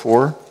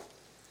 54:4.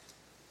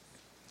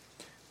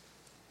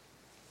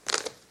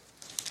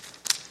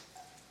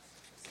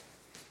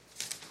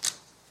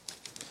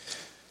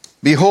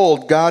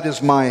 Behold, God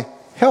is my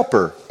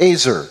helper,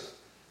 Ezer.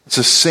 It's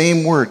the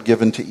same word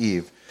given to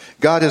Eve.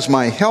 God is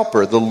my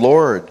helper, the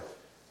Lord,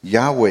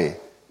 Yahweh,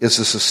 is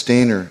the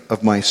sustainer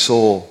of my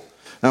soul.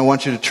 Now I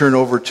want you to turn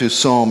over to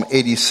Psalm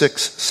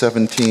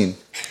 86:17.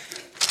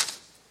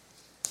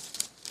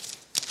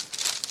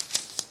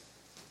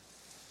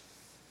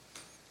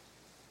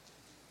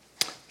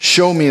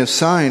 Show me a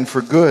sign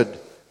for good,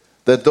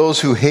 that those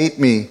who hate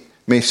me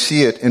may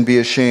see it and be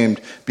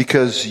ashamed,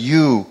 because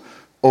you,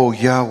 O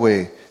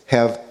Yahweh,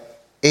 have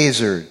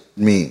Ezered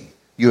me.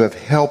 You have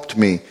helped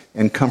me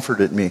and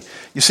comforted me.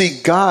 You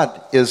see,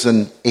 God is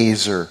an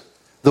Ezer.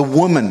 The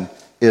woman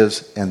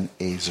is an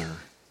Ezer.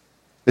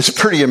 It's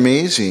pretty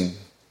amazing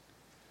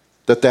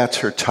that that's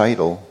her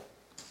title,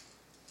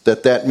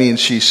 that means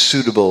she's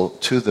suitable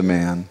to the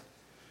man,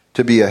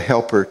 to be a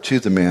helper to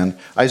the man.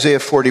 Isaiah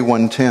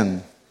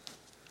 41:10.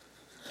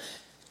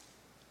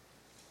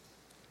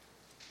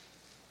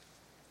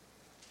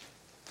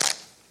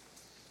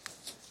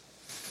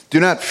 Do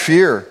not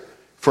fear,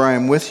 for I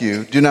am with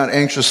you. Do not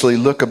anxiously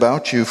look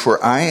about you,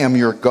 for I am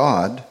your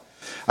God.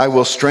 I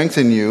will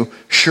strengthen you.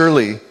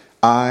 Surely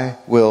I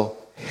will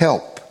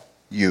help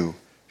you.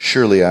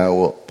 Surely I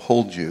will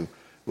uphold you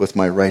with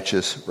my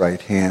righteous right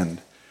hand.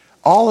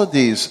 All of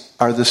these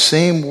are the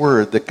same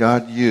word that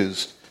God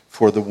used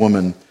for the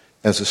woman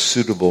as a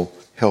suitable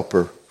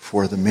helper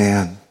for the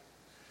man.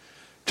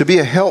 To be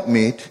a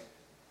helpmeet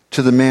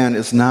to the man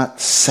is not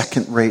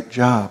second-rate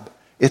job.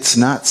 It's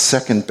not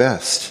second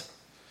best.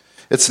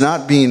 It's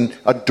not being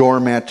a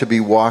doormat to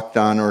be walked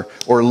on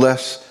or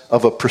less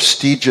of a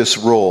prestigious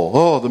role.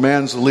 Oh, the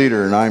man's the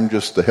leader and I'm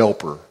just the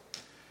helper.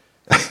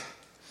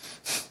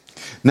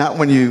 Not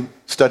when you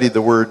study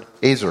the word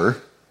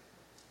Ezer,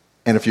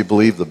 and if you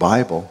believe the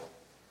Bible.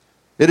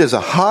 It is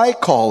a high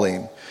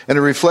calling, and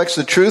it reflects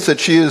the truth that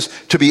she is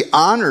to be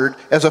honored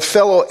as a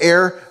fellow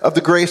heir of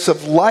the grace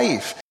of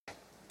life.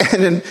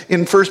 And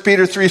in 1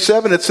 Peter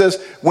 3:7 it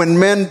says, when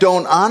men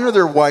don't honor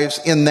their wives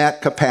in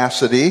that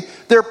capacity,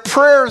 their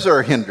prayers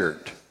are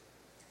hindered.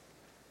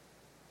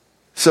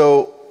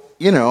 So,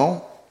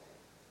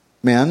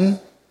 men,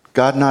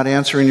 God not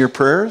answering your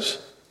prayers,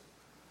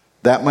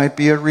 that might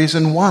be a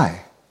reason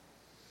why.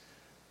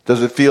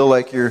 Does it feel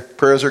like your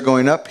prayers are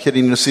going up,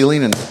 hitting the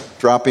ceiling and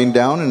dropping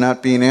down and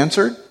not being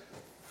answered?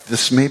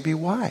 This may be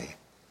why.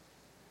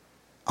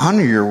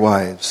 Honor your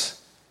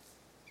wives.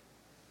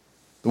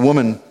 The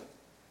woman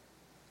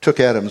took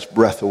Adam's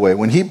breath away.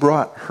 When he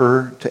brought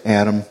her to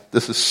Adam,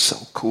 this is so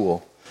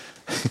cool.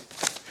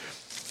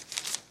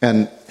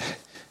 And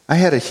I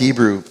had a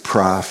Hebrew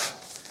prof.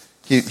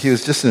 He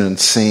was just an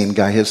insane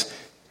guy.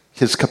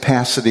 His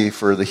capacity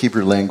for the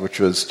Hebrew language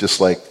was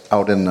just like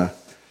out in the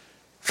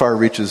far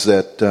reaches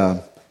that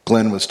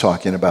Glenn was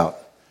talking about.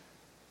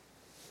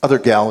 Other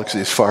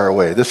galaxies far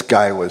away. This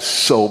guy was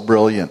so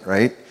brilliant,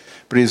 right?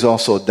 But he's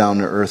also a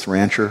down-to-earth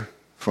rancher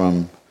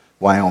from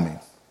Wyoming.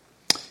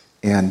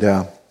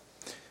 And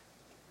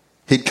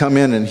he'd come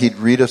in and he'd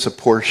read us a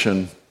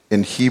portion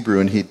in Hebrew,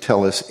 and he'd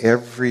tell us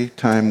every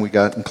time we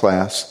got in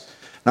class,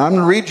 now I'm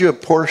going to read you a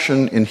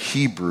portion in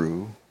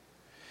Hebrew,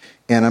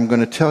 and I'm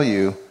going to tell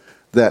you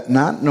that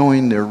not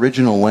knowing the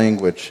original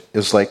language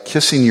is like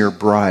kissing your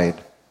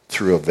bride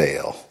through a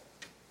veil.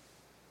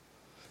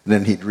 And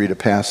then he'd read a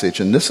passage,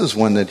 and this is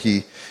one that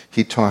he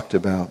talked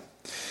about.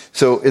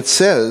 So it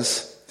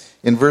says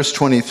in verse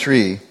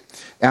 23,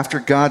 after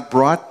God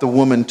brought the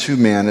woman to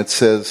man, it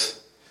says,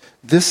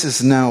 this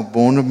is now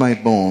bone of my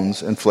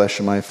bones and flesh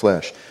of my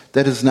flesh.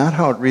 That is not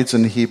how it reads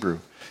in the Hebrew.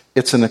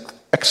 It's an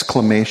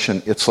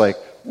exclamation. It's like,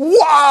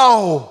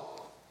 wow!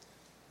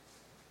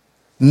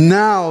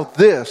 Now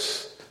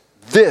this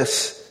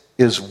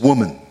is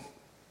woman.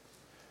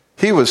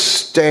 He was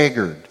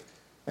staggered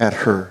at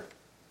her.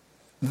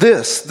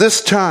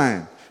 This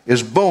time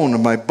is bone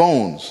of my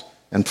bones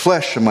and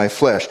flesh of my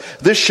flesh.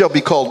 This shall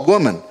be called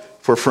woman,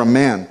 for from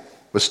man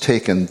was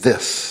taken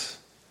this.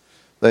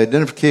 The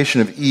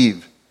identification of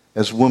Eve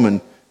as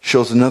woman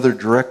shows another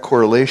direct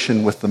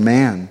correlation with the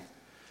man,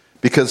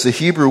 because the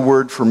Hebrew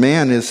word for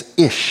man is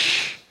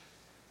ish,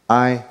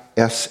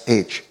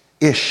 I-S-H,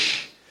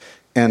 ish.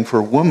 And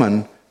for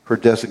woman, her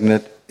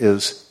designate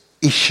is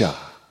Isha,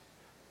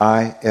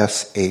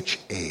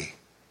 I-S-H-A.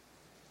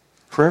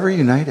 Forever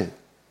united,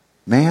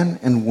 man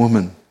and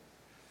woman.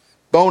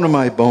 Bone of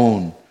my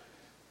bone.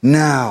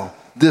 Now,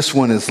 this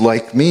one is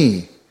like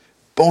me.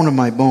 Bone of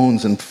my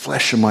bones and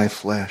flesh of my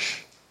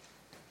flesh.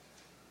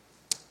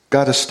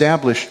 God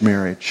established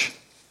marriage.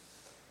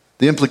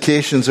 The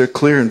implications are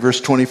clear in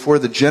verse 24.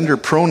 The gender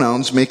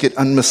pronouns make it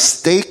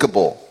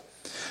unmistakable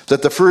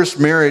that the first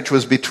marriage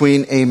was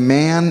between a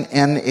man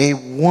and a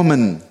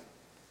woman.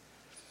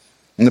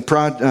 And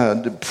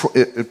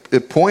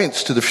it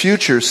points to the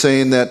future,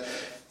 saying that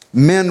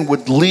men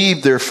would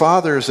leave their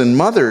fathers and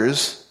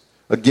mothers.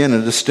 Again,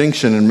 a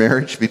distinction in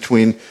marriage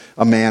between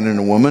a man and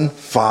a woman.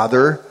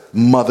 Father,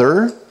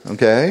 mother,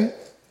 okay?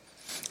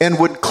 And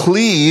would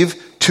cleave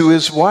to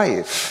his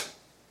wife.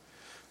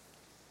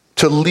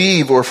 To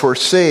leave or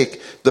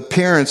forsake the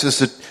parents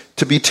is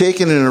to be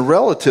taken in a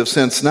relative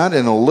sense, not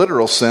in a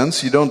literal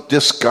sense. You don't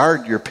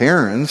discard your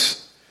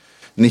parents.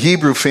 In the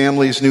Hebrew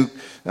families,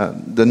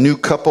 the new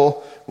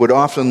couple would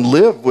often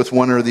live with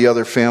one or the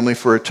other family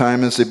for a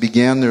time as they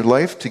began their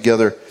life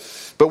together.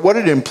 But what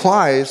it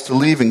implies to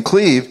leave and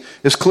cleave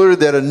is clear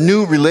that a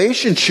new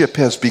relationship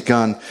has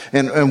begun,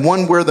 and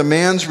one where the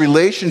man's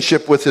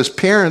relationship with his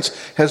parents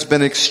has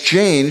been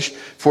exchanged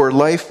for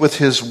life with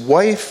his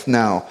wife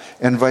now,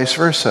 and vice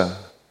versa.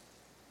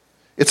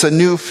 It's a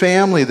new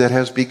family that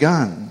has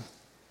begun.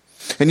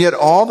 And yet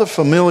all the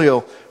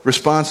familial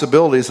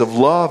responsibilities of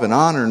love and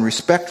honor and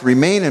respect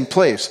remain in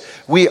place.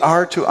 We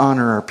are to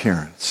honor our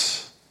parents.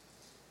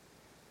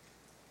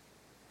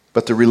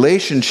 But the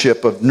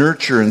relationship of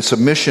nurture and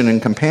submission and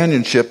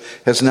companionship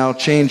has now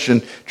changed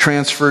and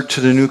transferred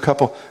to the new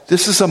couple.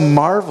 This is a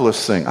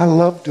marvelous thing. I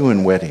love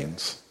doing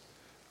weddings.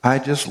 I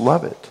just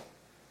love it.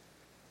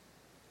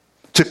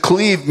 To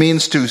cleave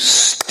means to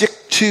stick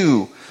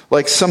to,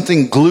 like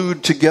something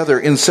glued together,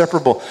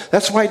 inseparable.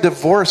 That's why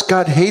divorce,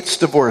 God hates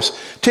divorce.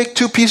 Take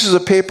two pieces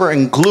of paper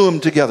and glue them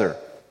together.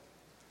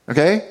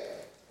 Okay?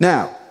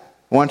 Now,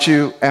 I want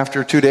you,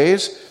 after 2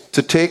 days,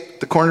 to take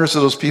the corners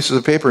of those pieces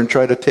of paper and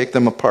try to take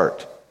them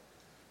apart.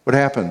 What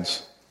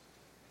happens?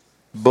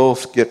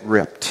 Both get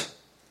ripped.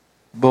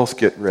 Both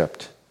get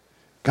ripped.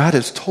 God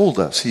has told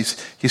us.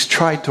 He's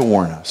tried to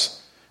warn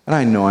us. And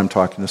I know I'm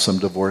talking to some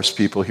divorced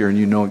people here, and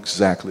you know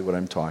exactly what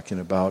I'm talking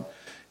about.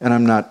 And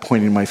I'm not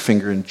pointing my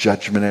finger in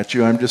judgment at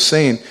you. I'm just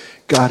saying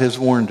God has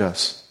warned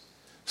us.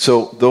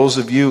 So those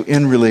of you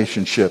in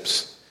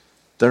relationships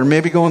that are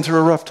maybe going through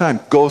a rough time,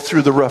 go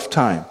through the rough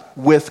time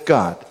with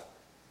God.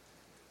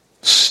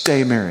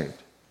 Stay married.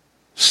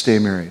 Stay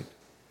married.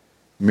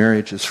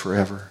 Marriage is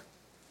forever.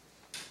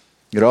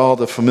 Yet all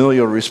the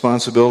familial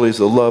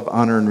responsibilities of love,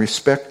 honor, and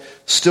respect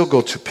still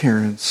go to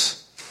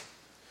parents.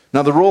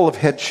 Now the role of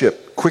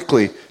headship,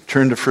 quickly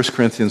turn to 1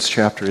 Corinthians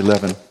chapter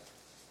 11.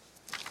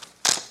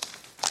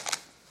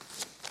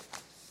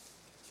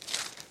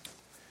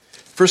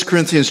 1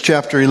 Corinthians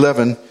chapter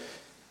 11.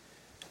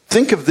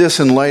 Think of this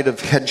in light of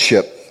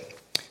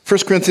headship. 1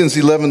 Corinthians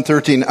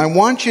 11:13. I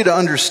want you to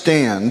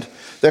understand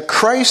that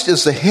Christ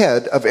is the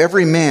head of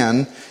every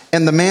man,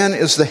 and the man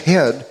is the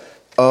head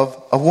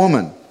of a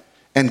woman,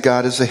 and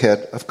God is the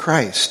head of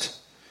Christ.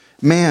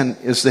 Man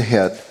is the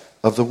head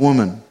of the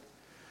woman.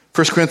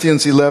 1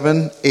 Corinthians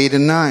 11:8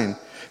 and 9.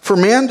 For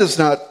man does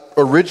not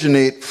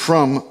originate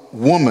from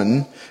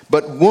woman,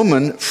 but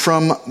woman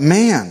from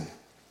man.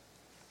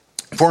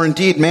 For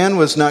indeed man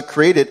was not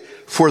created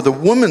for the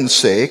woman's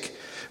sake,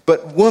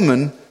 but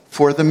woman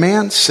for the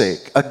man's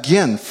sake.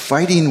 Again,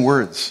 fighting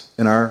words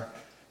in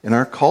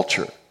our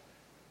culture.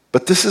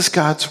 But this is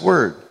God's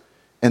word.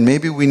 And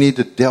maybe we need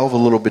to delve a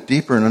little bit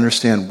deeper and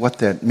understand what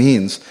that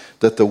means,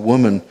 that the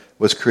woman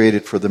was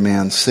created for the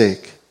man's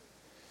sake.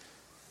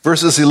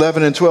 Verses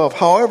 11 and 12.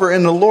 However,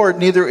 in the Lord,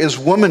 neither is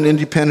woman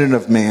independent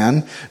of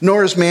man,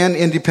 nor is man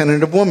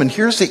independent of woman.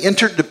 Here's the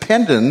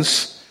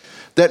interdependence,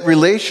 that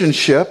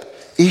relationship,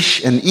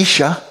 Ish and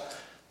Isha,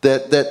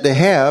 that they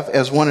have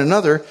as one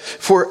another.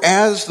 For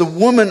as the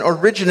woman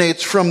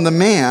originates from the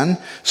man,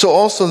 so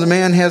also the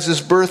man has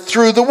his birth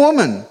through the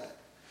woman.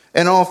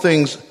 And all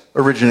things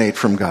originate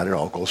from God. It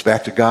all goes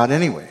back to God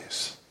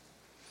anyways.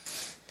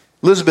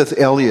 Elizabeth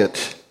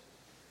Elliot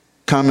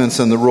comments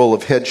on the role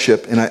of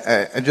headship, and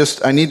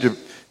I need to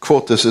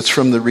quote this. It's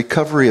from The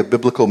Recovery of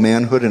Biblical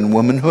Manhood and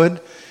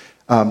Womanhood.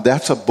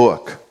 That's a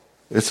book.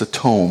 It's a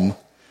tome.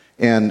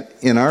 And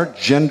in our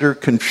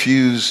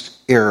gender-confused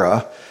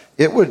era,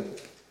 it would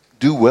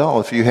do well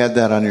if you had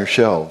that on your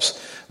shelves.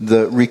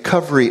 The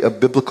Recovery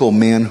of Biblical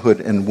Manhood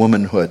and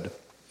Womanhood.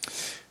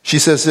 She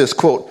says this,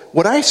 quote,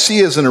 what I see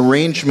as an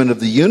arrangement of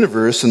the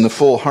universe in the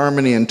full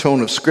harmony and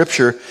tone of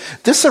Scripture,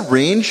 this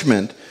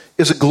arrangement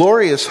is a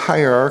glorious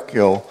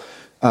hierarchical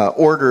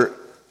order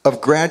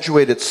of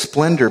graduated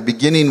splendor,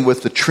 beginning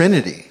with the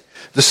Trinity,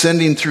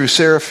 descending through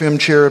seraphim,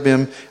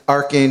 cherubim,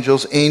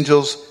 archangels,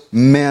 angels,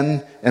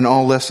 men, and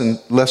all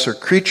lesser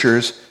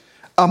creatures,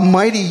 a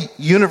mighty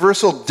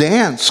universal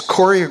dance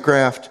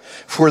choreographed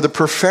for the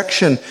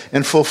perfection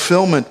and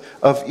fulfillment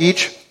of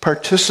each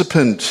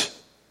participant.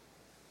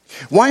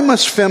 Why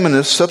must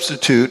feminists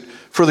substitute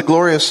for the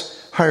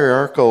glorious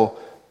hierarchical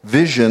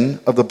vision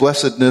of the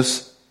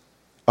blessedness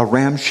a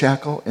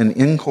ramshackle and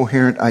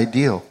incoherent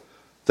ideal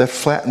that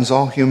flattens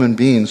all human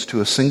beings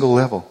to a single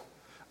level,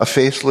 a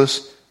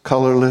faceless,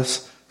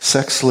 colorless,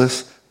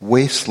 sexless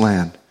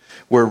wasteland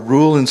where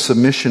rule and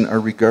submission are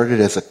regarded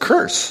as a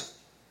curse?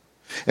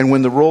 And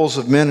when the roles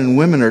of men and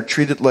women are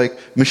treated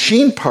like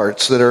machine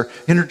parts that are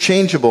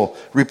interchangeable,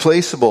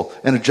 replaceable,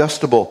 and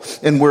adjustable,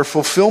 and where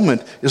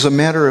fulfillment is a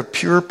matter of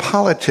pure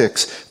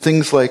politics,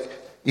 things like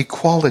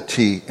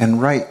equality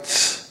and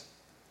rights.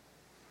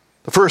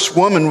 The first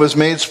woman was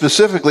made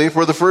specifically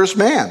for the first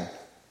man,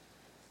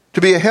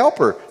 to be a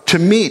helper, to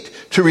meet,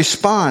 to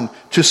respond,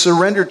 to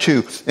surrender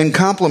to, and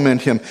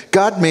complement him.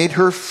 God made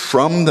her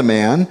from the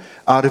man,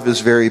 out of his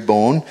very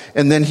bone,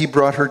 and then he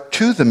brought her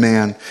to the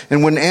man.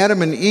 And when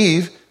Adam and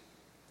Eve,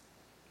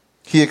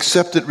 he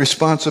accepted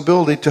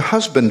responsibility to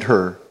husband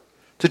her,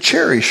 to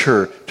cherish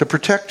her, to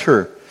protect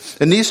her.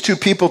 And these two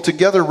people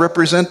together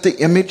represent the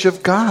image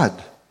of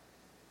God.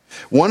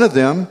 One of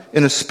them,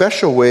 in a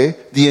special way,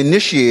 the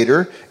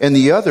initiator, and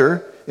the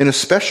other, in a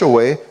special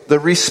way, the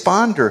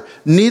responder.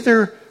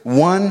 Neither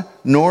one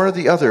nor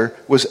the other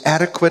was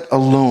adequate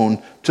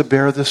alone to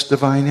bear this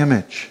divine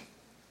image.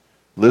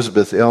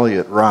 Elizabeth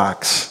Elliot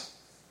rocks.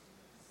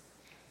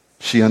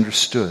 She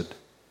understood.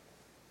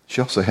 She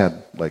also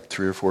had like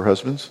 3 or 4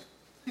 husbands.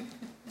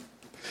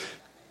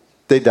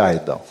 They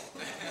died, though.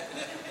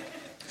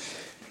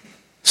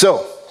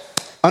 So,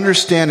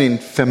 understanding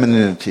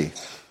femininity.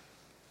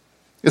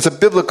 It's a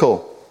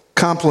biblical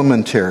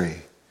complementary.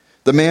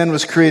 The man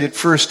was created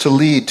first to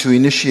lead, to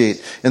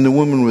initiate, and the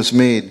woman was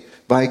made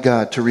by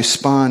God to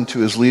respond to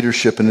his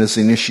leadership and his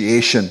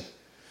initiation.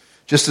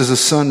 Just as the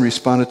son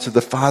responded to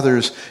the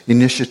father's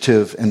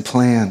initiative and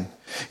plan.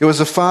 It was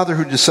the father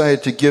who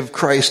decided to give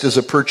Christ as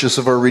a purchase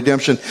of our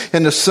redemption.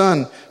 And the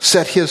son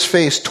set his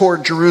face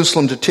toward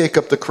Jerusalem to take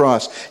up the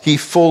cross. He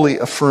fully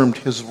affirmed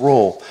his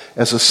role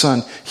as a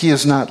son. He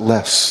is not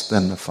less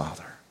than the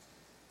father.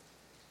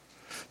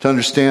 To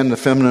understand the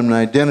feminine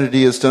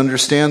identity is to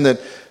understand that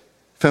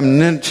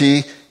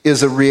femininity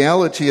is a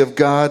reality of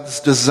God's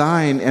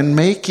design and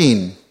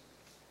making.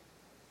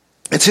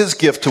 It's his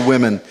gift to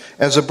women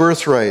as a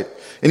birthright.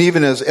 And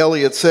even as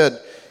Eliot said,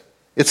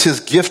 it's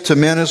his gift to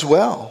men as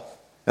well.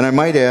 And I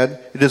might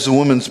add, it is a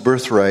woman's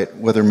birthright,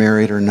 whether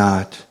married or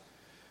not.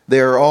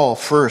 They are all,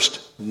 first,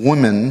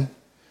 women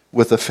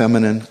with a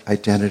feminine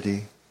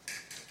identity.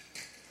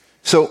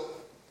 So,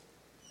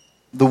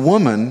 the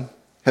woman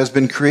has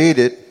been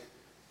created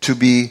to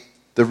be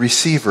the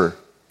receiver,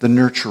 the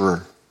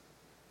nurturer.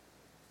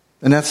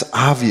 And that's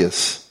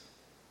obvious.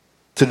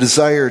 To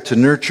desire to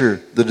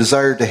nurture, the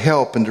desire to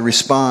help and to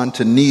respond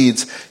to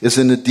needs is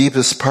in the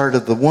deepest part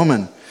of the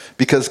woman.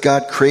 Because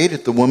God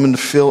created the woman to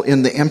fill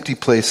in the empty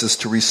places,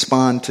 to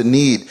respond to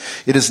need.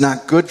 It is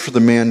not good for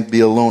the man to be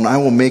alone. I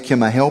will make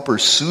him a helper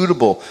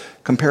suitable,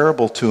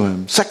 comparable to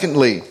him.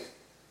 Secondly,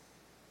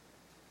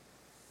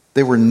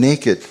 they were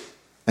naked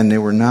and they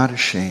were not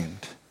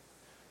ashamed.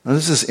 Now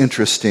this is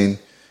interesting.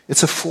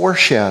 It's a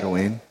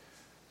foreshadowing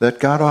that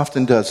God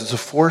often does. It's a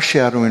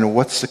foreshadowing of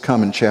what's to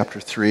come in chapter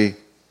 3.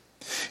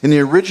 In the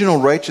original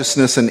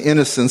righteousness and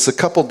innocence, the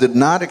couple did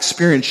not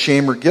experience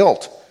shame or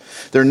guilt.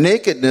 Their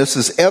nakedness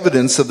is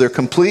evidence of their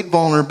complete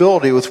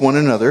vulnerability with one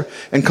another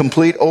and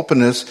complete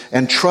openness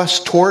and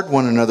trust toward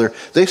one another.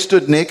 They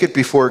stood naked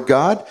before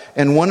God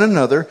and one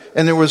another,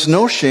 and there was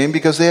no shame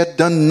because they had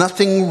done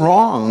nothing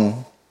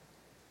wrong.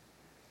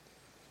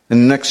 In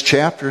the next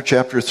chapter,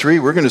 chapter 3,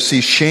 we're going to see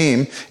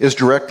shame is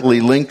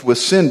directly linked with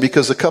sin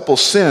because the couple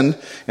sinned,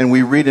 and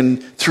we read in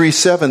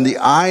 3:7, the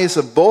eyes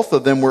of both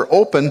of them were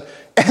open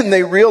and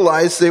they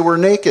realized they were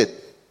naked.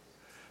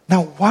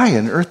 Now, why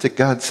on earth did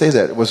God say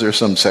that? Was there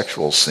some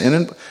sexual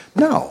sin?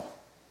 No.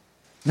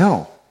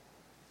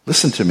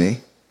 Listen to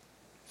me.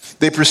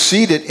 They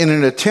proceeded in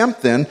an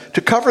attempt then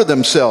to cover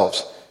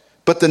themselves.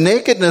 But the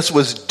nakedness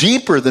was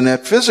deeper than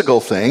that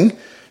physical thing,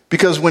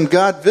 because when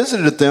God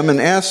visited them and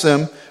asked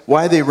them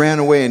why they ran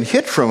away and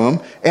hid from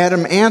him,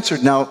 Adam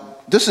answered. Now,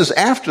 this is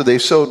after they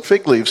sewed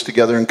fig leaves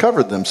together and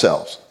covered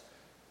themselves.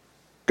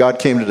 God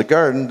came to the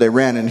garden, they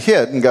ran and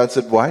hid, and God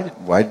said, why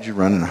did you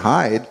run and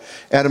hide?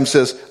 Adam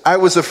says, I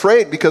was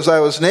afraid because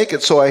I was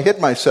naked, so I hid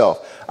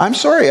myself. I'm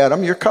sorry,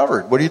 Adam, you're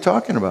covered. What are you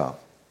talking about?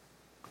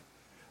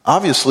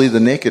 Obviously,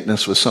 the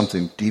nakedness was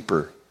something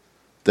deeper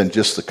than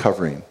just the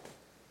covering.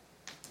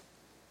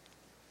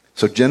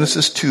 So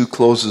Genesis 2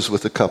 closes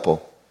with a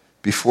couple,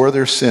 before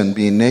their sin,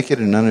 being naked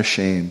and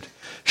unashamed.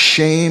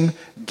 Shame,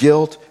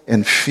 guilt,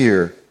 and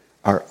fear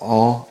are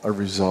all a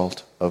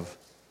result of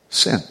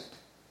sin.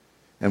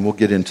 And we'll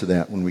get into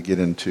that when we get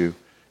into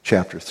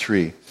chapter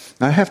 3.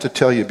 Now, I have to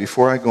tell you,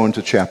 before I go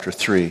into chapter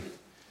 3,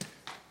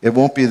 it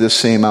won't be the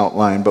same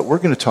outline, but we're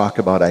going to talk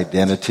about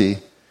identity,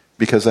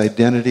 because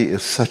identity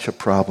is such a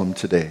problem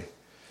today.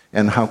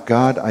 And how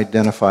God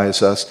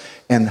identifies us,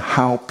 and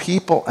how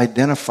people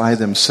identify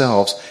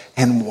themselves,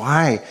 and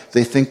why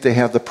they think they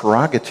have the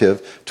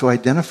prerogative to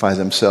identify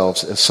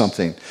themselves as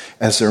something,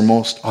 as their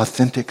most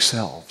authentic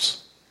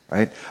selves.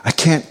 right? I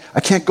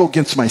can't go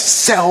against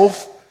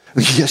myself.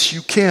 Yes,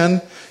 you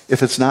can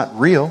if it's not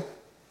real.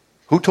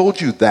 Who told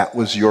you that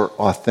was your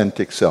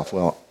authentic self?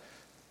 Well,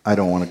 I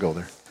don't want to go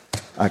there.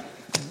 I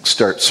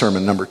start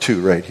sermon number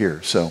 2 right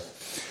here. So,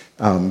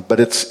 but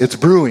it's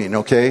brewing,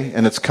 okay,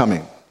 and it's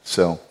coming.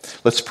 So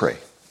let's pray,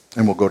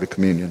 and we'll go to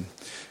communion.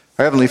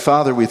 Our Heavenly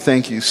Father, we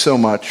thank you so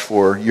much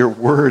for your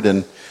word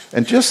and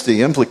just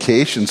the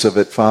implications of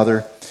it,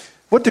 Father.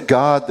 What to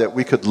God that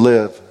we could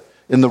live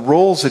in the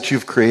roles that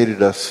you've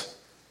created us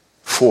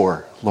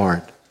for,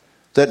 Lord.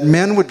 That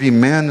men would be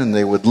men and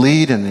they would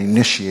lead and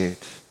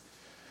initiate.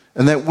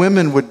 And that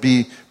women would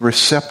be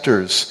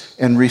receptors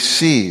and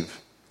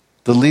receive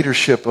the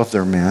leadership of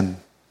their men.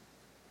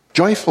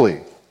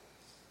 Joyfully,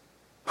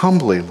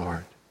 humbly,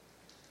 Lord.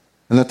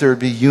 And that there would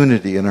be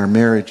unity in our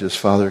marriages,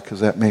 Father, because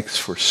that makes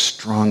for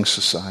strong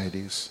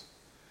societies.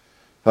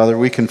 Father,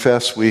 we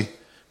confess we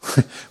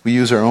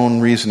use our own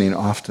reasoning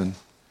often.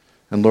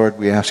 And Lord,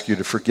 we ask you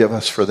to forgive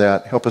us for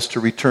that. Help us to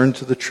return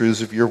to the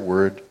truths of your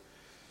word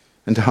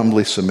and to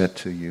humbly submit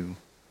to you.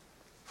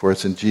 For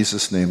it's in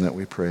Jesus' name that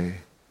we pray.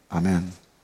 Amen.